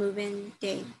other than move-in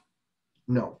day?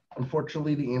 No,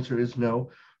 unfortunately, the answer is no.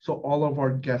 So all of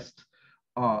our guest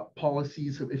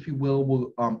policies, if you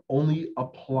will only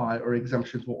apply, or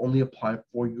exemptions will only apply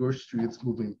for your students'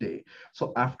 moving day.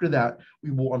 So after that, we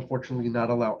will unfortunately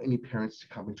not allow any parents to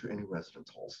come into any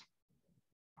residence halls.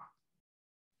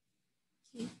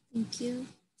 Okay, thank you.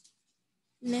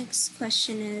 Next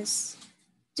question is,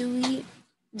 do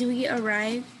we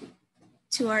arrive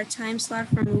to our time slot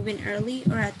for move-in early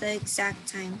or at the exact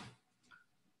time?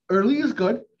 Early is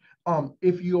good.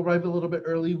 If you arrive a little bit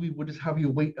early, we will just have you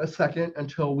wait a second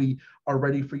until we are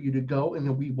ready for you to go, and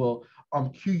then we will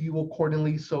queue you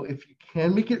accordingly. So if you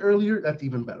can make it earlier, that's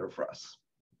even better for us.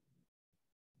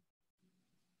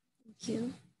 Thank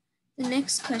you. The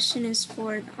next question is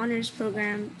for the honors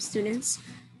program students.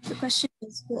 The question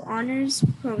is, will honors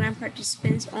program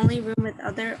participants only room with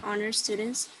other honors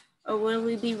students, or will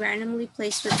we be randomly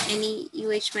placed with any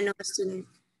UH Mānoa student?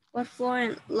 What floor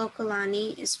in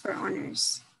Lokalani is for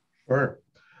honors? Sure.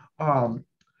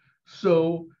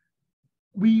 So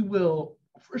we will,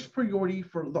 first priority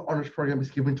for the honors program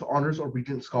is given to honors or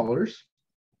regent scholars.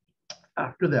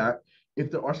 After that, if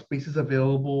there are spaces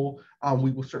available,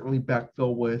 we will certainly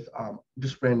backfill with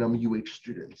just random UH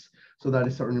students. So that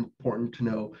is certainly important to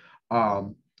know.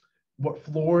 What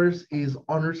floors is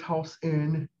honors house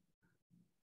in?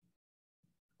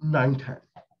 910.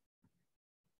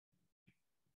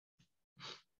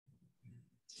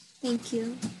 Thank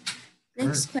you.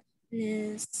 Next question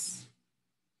is,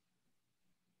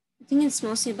 I think it's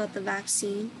mostly about the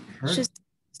vaccine. Should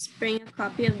bring a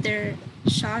copy of their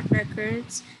shot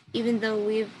records, even though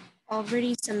we've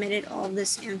already submitted all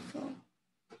this info?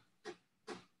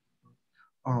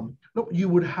 No,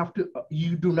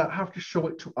 you do not have to show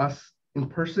it to us in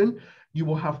person. You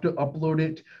will have to upload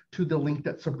it to the link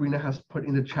that Sabrina has put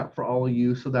in the chat for all of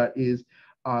you. So that is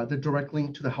the direct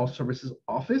link to the Health Services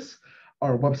office,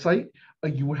 our website.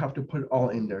 You would have to put it all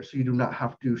in there. So you do not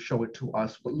have to show it to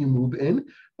us when you move in,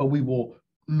 but we will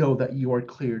know that you are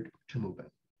cleared to move in.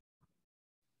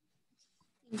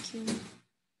 Thank you.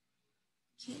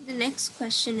 Okay, the next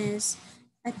question is,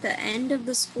 at the end of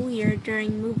the school year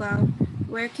during move out,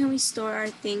 where can we store our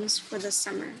things for the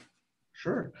summer?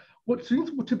 Sure. What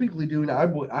students will typically do, and I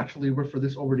will actually refer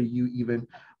this over to you even,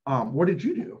 what did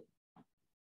you do?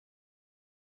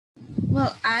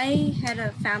 Well, I had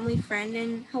a family friend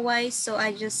in Hawaii, so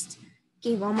I just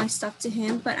gave all my stuff to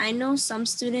him. But I know some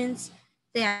students,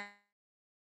 they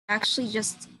actually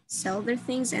just sell their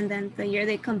things, and then the year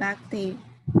they come back, they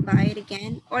buy it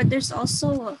again. Or there's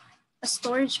also a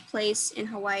storage place in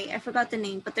Hawaii. I forgot the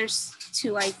name, but there's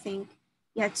two, I think.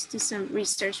 You have to do some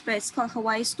research, but it's called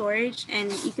Hawaii Storage,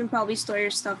 and you can probably store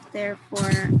your stuff there for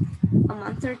a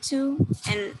month or two,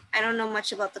 and I don't know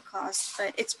much about the cost,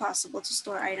 but it's possible to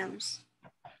store items.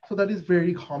 So that is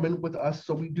very common with us.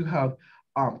 So we do have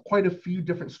quite a few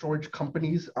different storage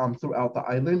companies throughout the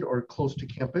island or close to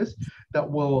campus that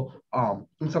will,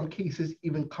 in some cases,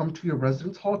 even come to your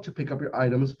residence hall to pick up your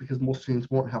items because most students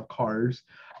won't have cars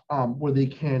where they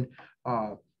can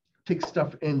take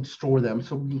stuff and store them.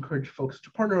 So we encourage folks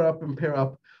to partner up and pair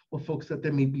up with folks that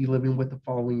they may be living with the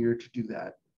following year to do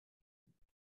that.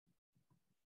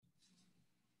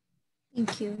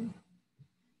 Thank you.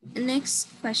 The next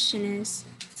question is,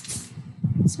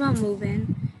 it's about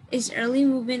move-in. Is early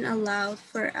move-in allowed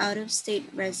for out-of-state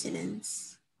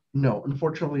residents? No,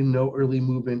 unfortunately, no early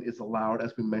move-in is allowed,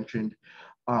 as we mentioned,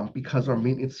 because our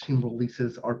maintenance team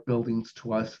releases our buildings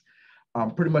to us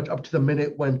pretty much up to the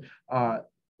minute when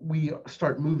we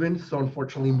start moving. So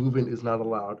unfortunately, move-in is not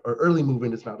allowed, or early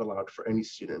move-in is not allowed for any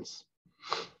students.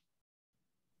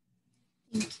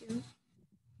 Thank you.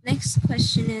 Next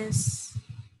question is,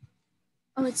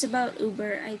 it's about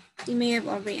Uber. You may have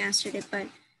already answered it, but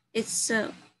it's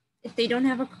if they don't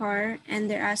have a car and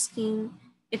they're asking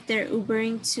if they're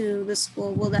Ubering to the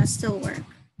school, will that still work?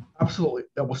 Absolutely,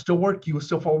 that will still work. You will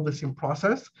still follow the same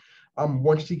process.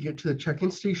 Once you get to the check-in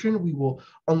station, we will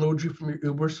unload you from your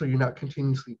Uber so you're not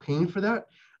continuously paying for that,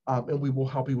 and we will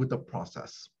help you with the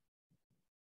process.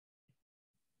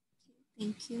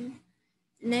 Thank you.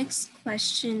 Next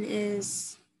question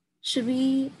is, should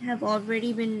we have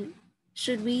already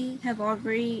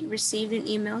received an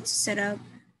email to set up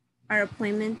our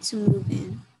appointment to move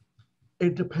in?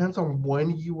 It depends on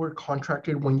when you were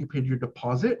contracted, when you paid your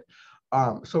deposit.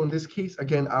 So in this case,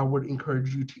 again, I would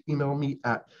encourage you to email me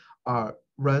at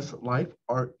reslife,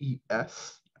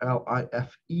 RESLIFE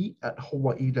at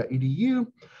hawaii.edu.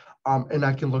 And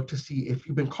I can look to see if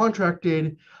you've been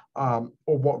contracted or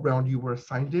what round you were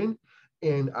assigned in.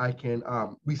 And I can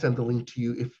resend the link to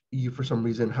you if you, for some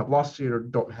reason, have lost it or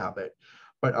don't have it.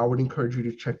 But I would encourage you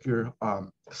to check your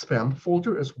spam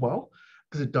folder as well,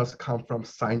 because it does come from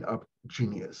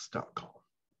signupgenius.com.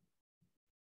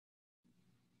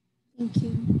 Thank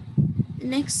you. The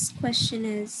next question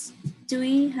is, do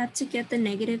we have to get the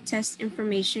negative test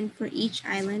information for each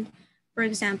island? For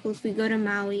example, if we go to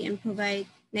Maui and provide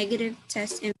negative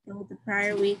test info the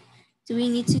prior week, do we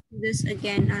need to do this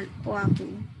again on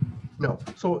Oahu? No,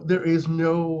 so there is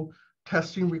no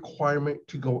testing requirement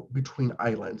to go between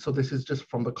islands. So this is just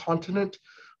from the continent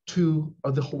to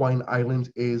the Hawaiian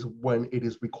Islands is when it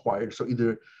is required. So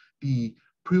either the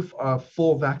proof of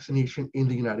full vaccination in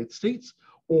the United States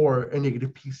or a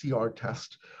negative PCR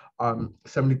test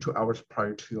 72 hours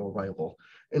prior to your arrival.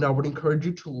 And I would encourage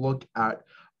you to look at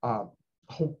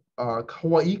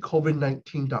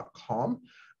hawaiicovid19.com,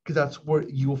 because that's where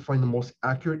you will find the most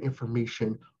accurate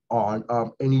information on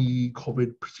any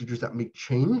COVID procedures that may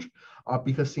change,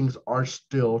 because things are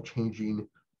still changing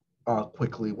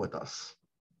quickly with us.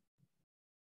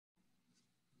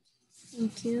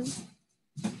 Thank you.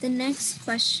 The next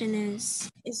question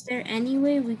is there any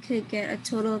way we could get a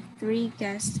total of 3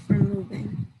 guests for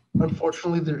move-in?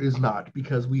 Unfortunately, there is not,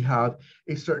 because we have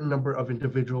a certain number of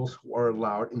individuals who are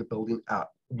allowed in the building at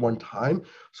one time.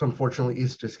 So unfortunately,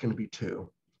 it's just going to be 2.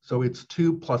 So it's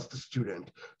 2 plus the student.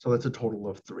 So that's a total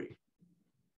of 3.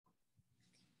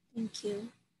 Thank you.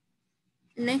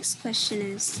 The next question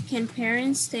is, can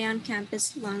parents stay on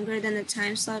campus longer than the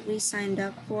time slot we signed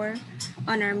up for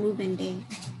on our move-in day?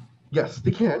 Yes,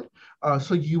 they can.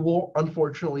 So you will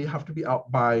unfortunately have to be out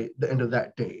by the end of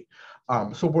that day.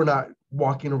 So we're not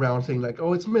walking around saying like,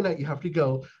 oh, it's midnight, you have to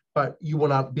go, but you will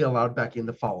not be allowed back in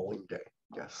the following day.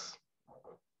 Yes.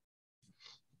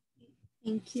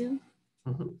 Thank you.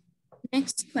 Mm-hmm.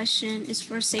 Next question is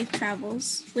for safe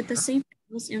travels. With the safe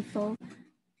travels info,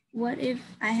 what if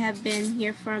I have been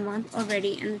here for a month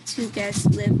already and the 2 guests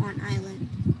live on island?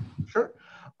 Sure.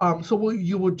 So what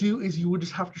you will do is you will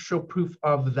just have to show proof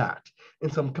of that in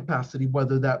some capacity,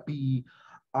 whether that be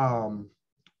a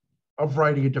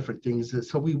variety of different things.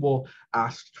 So we will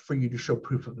ask for you to show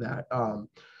proof of that.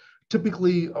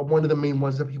 Typically, one of the main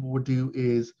ones that people would do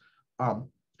is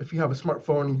if you have a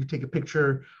smartphone and you take a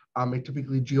picture, it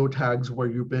typically geotags where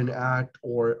you've been at,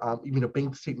 or even a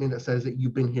bank statement that says that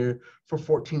you've been here for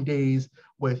 14 days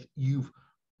with you've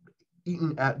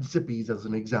eaten at Zippy's, as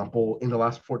an example, in the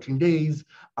last 14 days.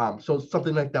 So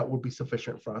something like that would be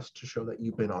sufficient for us to show that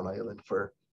you've been on island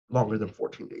for longer than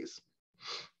 14 days.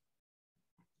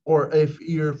 Or if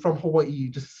you're from Hawaii,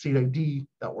 just state ID,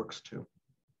 that works too.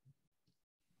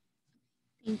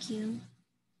 Thank you.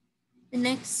 The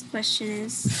next question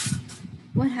is,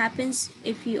 what happens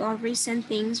if you already send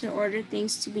things or order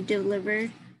things to be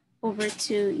delivered over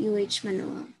to UH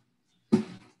Manoa?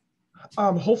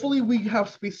 Hopefully we have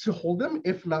space to hold them.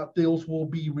 If not, those will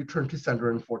be returned to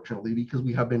sender, unfortunately, because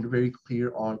we have been very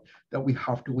clear on that we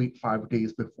have to wait 5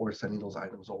 days before sending those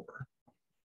items over.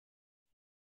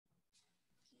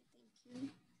 Thank you.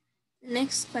 The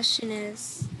next question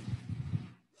is,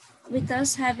 with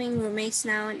us having roommates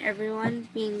now and everyone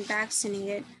being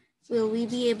vaccinated, will we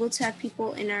be able to have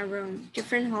people in our room,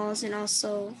 different halls, and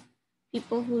also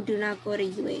people who do not go to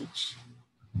UH?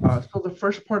 So the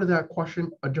first part of that question,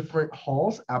 different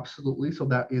halls, absolutely. So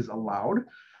that is allowed.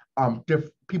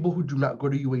 People who do not go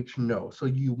to UH, no. So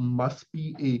you must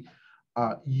be a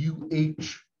UH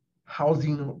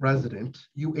housing resident,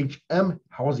 UHM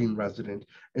housing resident,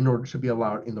 in order to be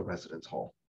allowed in the residence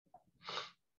hall.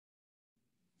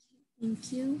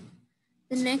 Thank you.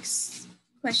 The next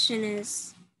question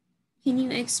is, can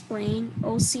you explain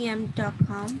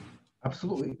OCM.com?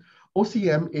 Absolutely.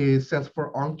 OCM stands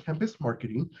for on-campus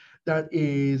marketing. That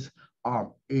is a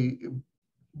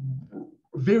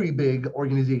very big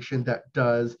organization that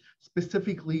does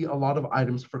specifically a lot of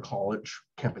items for college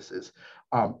campuses.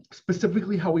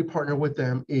 Specifically, how we partner with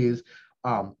them is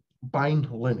buying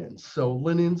linens. So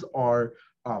linens are,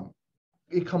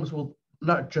 it comes with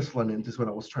not just linens is what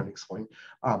I was trying to explain.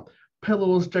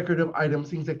 Pillows, decorative items,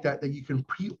 things like that, that you can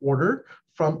pre-order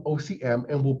from OCM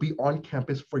and will be on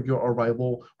campus for your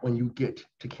arrival when you get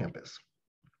to campus.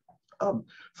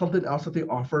 Something else that they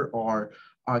offer are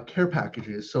care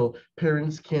packages. So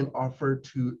parents can offer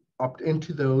to opt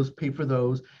into those, pay for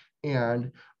those,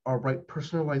 and write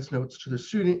personalized notes to the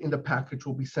student, and the package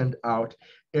will be sent out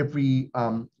every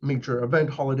major event,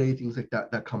 holiday, things like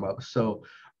that that come up. So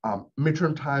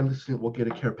midterm time, the student will get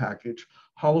a care package.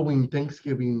 Halloween,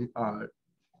 Thanksgiving,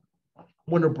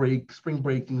 winter break, spring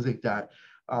break, things like that.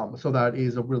 So that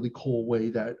is a really cool way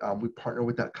that we partner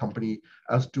with that company,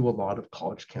 as do a lot of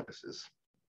college campuses.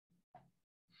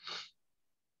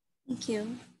 Thank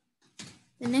you.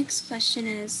 The next question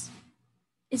is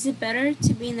it better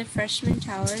to be in the freshman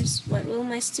towers? What will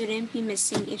my student be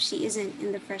missing if she isn't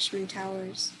in the freshman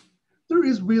towers? There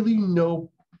is really no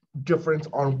difference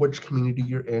on which community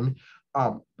you're in.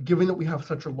 Given that we have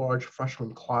such a large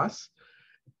freshman class,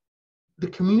 the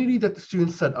community that the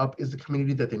students set up is the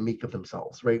community that they make of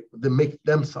themselves, right? They make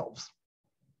themselves.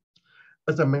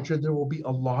 As I mentioned, there will be a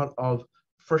lot of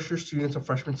first-year students or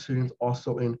freshman students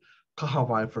also in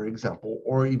Kahawai, for example,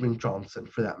 or even Johnson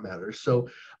for that matter. So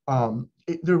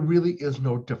there really is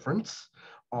no difference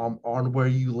on where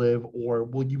you live, or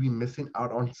will you be missing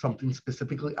out on something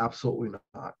specifically? Absolutely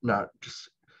not.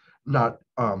 Not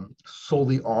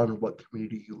solely on what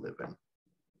community you live in.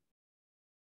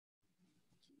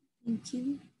 Thank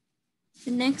you.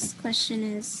 The next question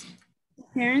is,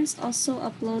 parents also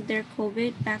upload their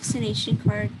COVID vaccination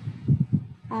card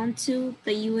onto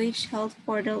the UH Health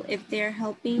portal if they're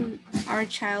helping our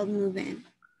child move in?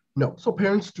 No, so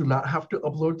parents do not have to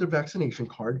upload their vaccination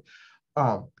card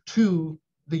to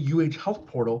the UH Health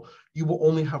portal. You will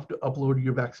only have to upload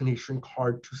your vaccination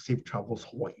card to Safe Travels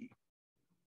Hawaii.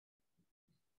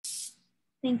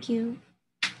 Thank you.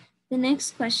 The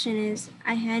next question is,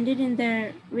 I handed in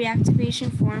the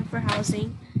reactivation form for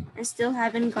housing and still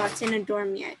haven't gotten a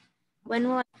dorm yet. When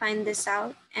will I find this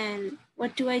out? And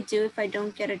what do I do if I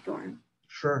don't get a dorm?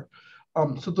 Sure.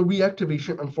 So the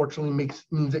reactivation unfortunately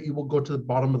means that you will go to the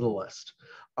bottom of the list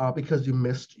because you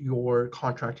missed your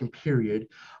contracting period.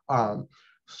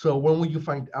 So when will you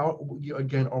find out? We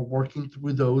again are working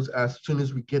through those as soon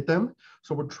as we get them.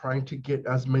 So we're trying to get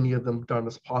as many of them done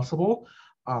as possible.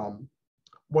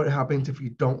 What happens if you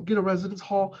don't get a residence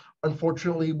hall?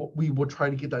 Unfortunately, we will try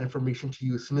to get that information to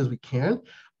you as soon as we can,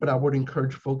 but I would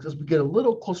encourage folks as we get a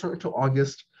little closer into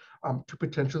August to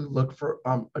potentially look for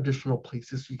additional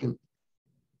places you can,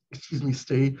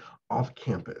 stay off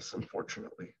campus,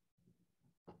 unfortunately.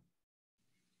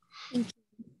 Thank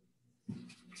you.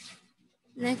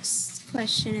 Next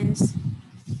question is,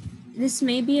 this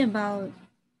may be about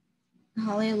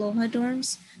Hale Aloha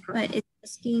dorms, but it's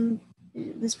asking,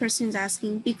 this person is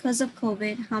asking, because of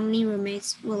COVID, how many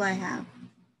roommates will I have?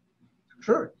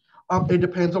 Sure. It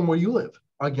depends on where you live.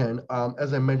 Again,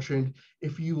 as I mentioned,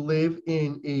 if you live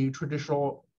in a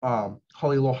traditional Hale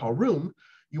Aloha room,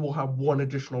 you will have one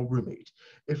additional roommate.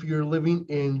 If you're living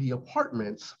in the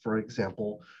apartments, for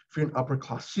example, if you're an upper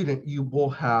class student, you will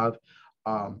have,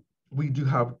 we do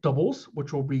have doubles,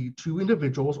 which will be 2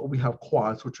 individuals, or we have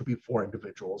quads, which will be 4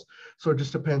 individuals. So it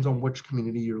just depends on which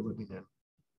community you're living in.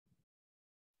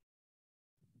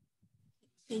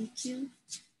 Thank you.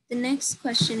 The next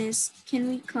question is, can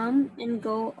we come and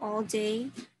go all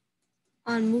day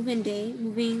on move-in day,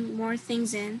 moving more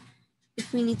things in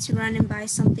if we need to run and buy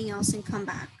something else and come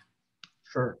back?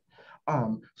 Sure.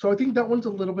 So I think that one's a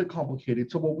little bit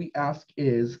complicated. So what we ask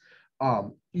is,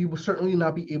 you will certainly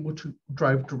not be able to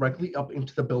drive directly up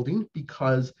into the building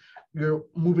because your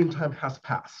move-in time has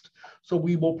passed. So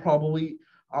we will probably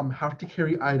have to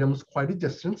carry items quite a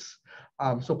distance.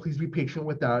 So please be patient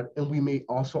with that. And we may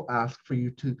also ask for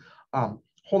you to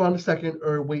hold on a second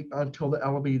or wait until the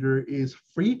elevator is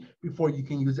free before you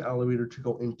can use the elevator to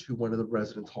go into one of the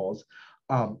residence halls.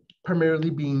 Primarily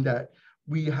being that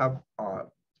we have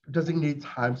designated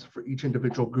times for each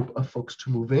individual group of folks to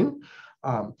move in.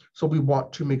 So we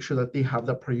want to make sure that they have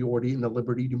the priority and the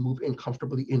liberty to move in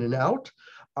comfortably in and out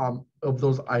of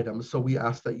those items. So we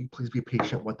ask that you please be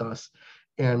patient with us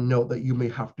and note that you may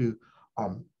have to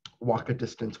walk a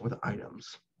distance with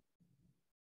items.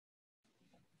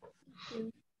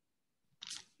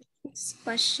 Next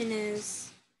question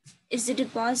is the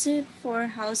deposit for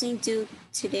housing due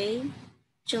today,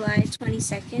 July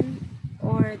 22nd,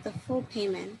 or the full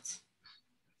payment?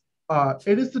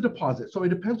 It is the deposit. So it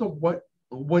depends on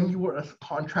when you were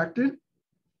contracted.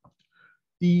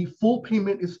 The full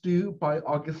payment is due by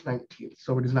August 19th,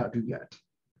 so it is not due yet.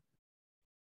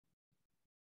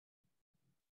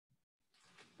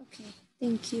 Okay,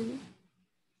 thank you.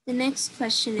 The next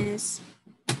question is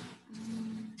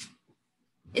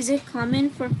it common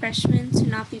for freshmen to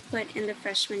not be put in the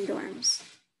freshman dorms?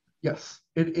 Yes,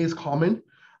 it is common.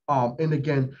 And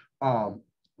again,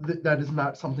 that is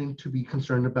not something to be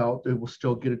concerned about. They will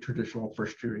still get a traditional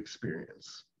first year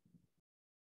experience.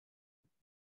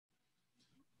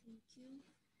 Thank you.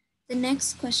 The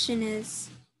next question is,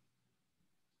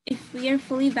 if we are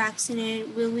fully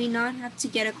vaccinated, will we not have to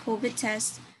get a COVID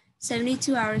test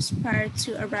 72 hours prior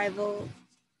to arrival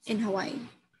in Hawaii?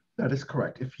 That is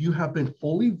correct. If you have been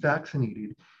fully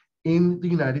vaccinated in the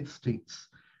United States,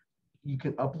 you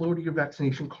can upload your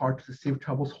vaccination card to the Safe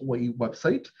Travels Hawaii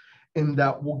website, and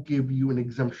that will give you an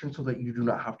exemption so that you do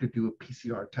not have to do a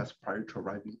PCR test prior to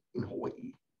arriving in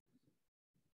Hawaii.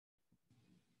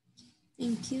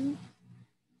 Thank you.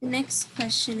 The next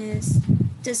question is,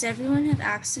 does everyone have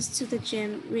access to the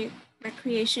gym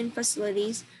recreation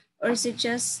facilities, or is it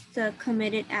just the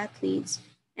committed athletes?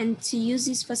 And to use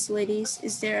these facilities,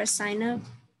 is there a sign-up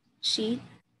sheet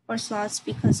or slots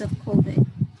because of COVID?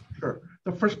 Sure.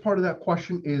 The first part of that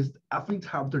question is athletes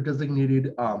have their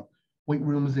designated weight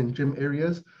rooms and gym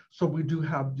areas. So we do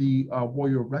have the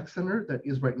Warrior Rec Center that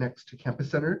is right next to Campus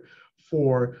Center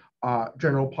for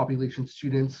general population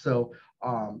students. So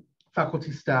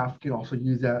faculty staff can also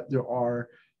use that. There are,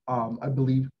 I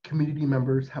believe, community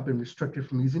members have been restricted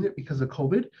from using it because of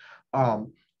COVID.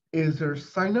 Is there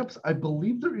signups? I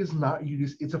believe there is not.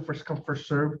 It's a first come, first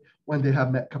serve. When they have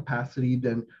met capacity,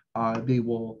 then they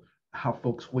will have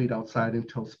folks wait outside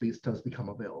until space does become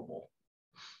available.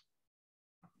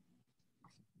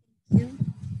 Thank you.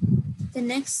 The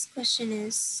next question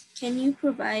is, can you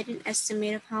provide an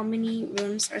estimate of how many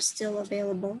rooms are still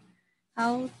available?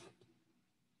 How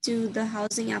do the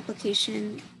housing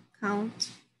application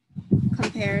count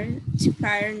compare to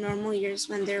prior normal years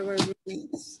when there were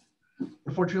roommates?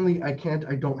 Unfortunately, I can't.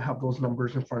 I don't have those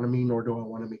numbers in front of me, nor do I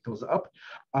want to make those up.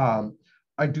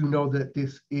 I do know that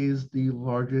this is the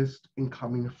largest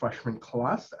incoming freshman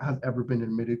class that has ever been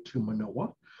admitted to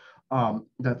Manoa.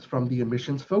 That's from the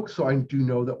admissions folks. So I do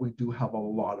know that we do have a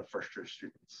lot of first year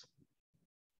students.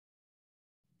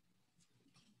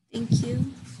 Thank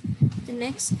you. The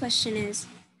next question is,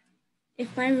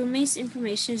 if my roommate's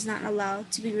information is not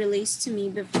allowed to be released to me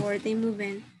before they move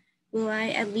in, will I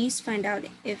at least find out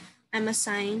if I'm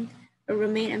assigned a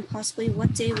roommate and possibly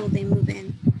what day will they move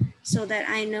in, so that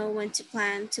I know when to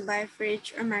plan to buy a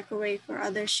fridge or microwave or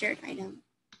other shared item?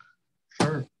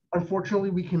 Sure. Unfortunately,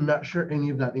 we cannot share any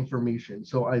of that information.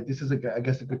 So this is, I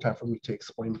guess, a good time for me to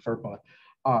explain FERPA.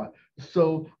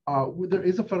 There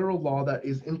is a federal law that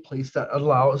is in place that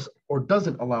allows or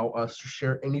doesn't allow us to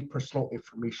share any personal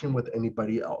information with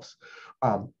anybody else.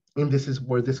 And this is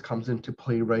where this comes into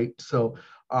play, right? So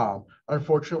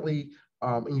unfortunately,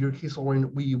 in your case,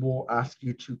 Lauren, we will ask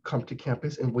you to come to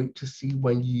campus and wait to see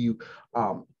when you,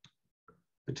 to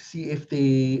see if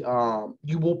they,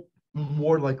 you will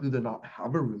more likely than not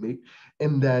have a roommate,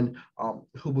 and then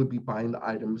who would be buying the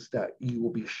items that you will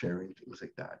be sharing, things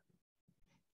like that.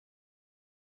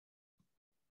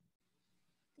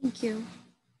 Thank you.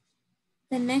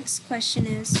 The next question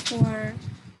is, for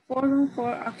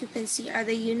 404 occupancy, are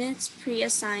the units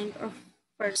pre-assigned or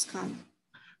first come?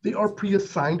 They are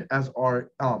pre-assigned, as are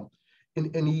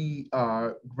in any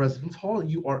residence hall,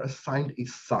 you are assigned a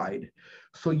side.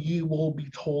 So you will be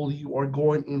told you are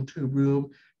going into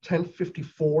room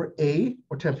 1054A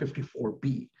or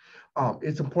 1054B.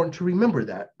 It's important to remember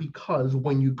that, because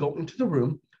when you go into the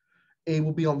room, A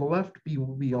will be on the left, B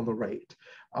will be on the right.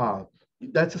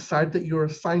 That's a side that you're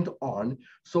assigned on.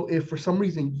 So if for some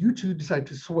reason you two decide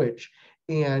to switch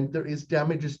and there is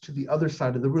damages to the other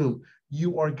side of the room,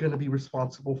 you are going to be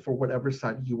responsible for whatever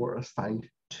side you are assigned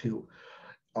to.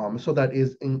 So that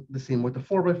is in the same with the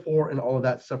 4x4 and all of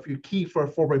that stuff. Your key for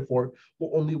a 4x4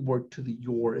 will only work to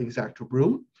your exact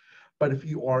room. But if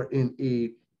you are in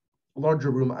a larger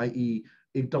room, i.e.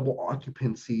 a double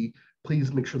occupancy,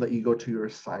 please make sure that you go to your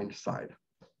assigned side.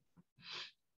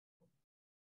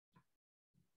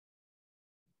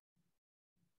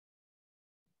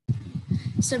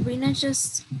 Sabrina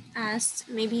just asked,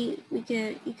 maybe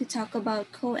you could talk about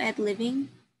co-ed living.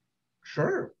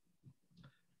 Sure.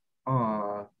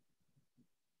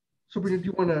 Sabrina, do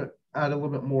you want to add a little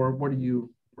bit more? What are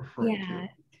you referring to?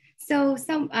 So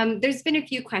there's been a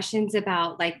few questions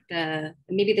about like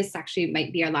maybe this actually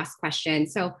might be our last question.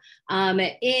 So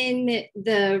in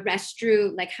the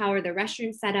restroom, like how are the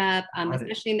restrooms set up,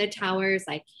 especially in the towers,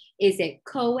 like is it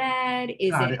co-ed?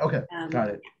 Got it. Okay, got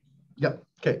it. Yep.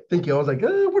 Okay, thank you. I was like,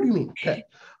 what do you mean? Okay.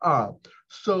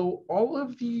 So all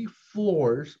of the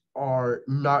floors are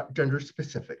not gender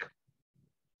specific.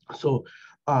 So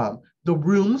the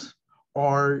rooms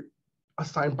are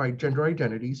assigned by gender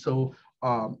identity. So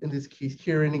in this case,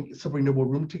 Karen and Sabrina will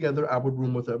room together. I would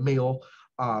room with a male.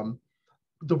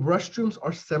 The restrooms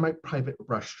are semi-private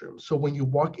restrooms. So when you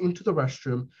walk into the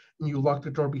restroom and you lock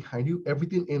the door behind you,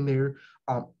 everything in there,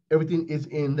 everything is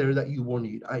in there that you will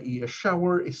need, i.e. a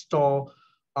shower, a stall,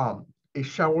 a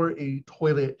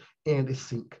toilet, and a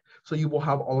sink. So you will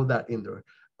have all of that in there.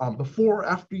 Before or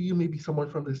after you, maybe someone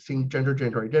from the same gender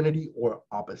identity, or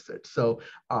opposite. So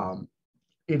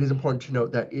it is important to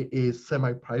note that it is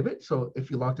semi-private. So if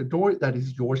you lock the door, that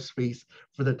is your space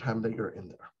for the time that you're in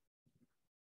there.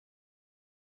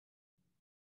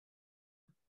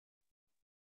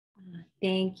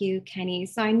 Thank you, Kenny.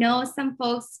 So I know some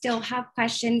folks still have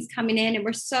questions coming in, and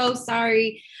we're so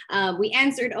sorry. We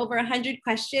answered over 100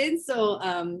 questions.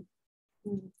 So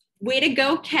way to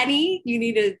go, Kenny. You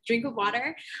need a drink of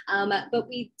water. But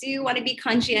we do want to be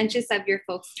conscientious of your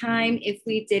folks' time. If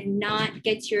we did not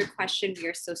get to your question, we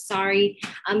are so sorry.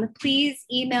 Please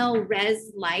email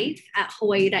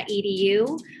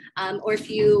reslife@hawaii.edu. Or if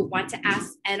you want to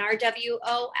ask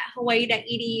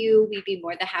nrwo@hawaii.edu, we'd be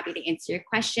more than happy to answer your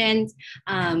questions.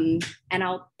 And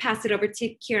I'll pass it over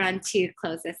to Kieran to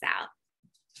close this out.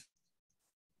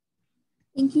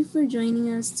 Thank you for joining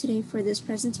us today for this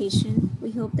presentation.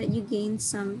 We hope that you gained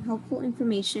some helpful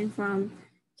information from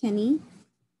Kenny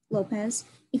Lopez.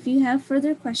 If you have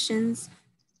further questions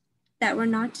that were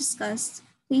not discussed,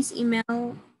 please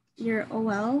email your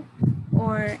OL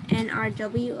or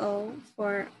NRWO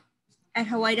at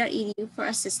hawaii.edu for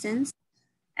assistance.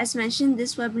 As mentioned,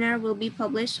 this webinar will be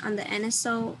published on the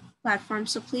NSO platform,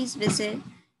 so please visit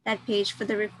that page for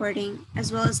the recording,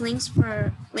 as well as links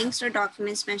or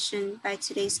documents mentioned by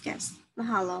today's guest.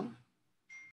 Mahalo.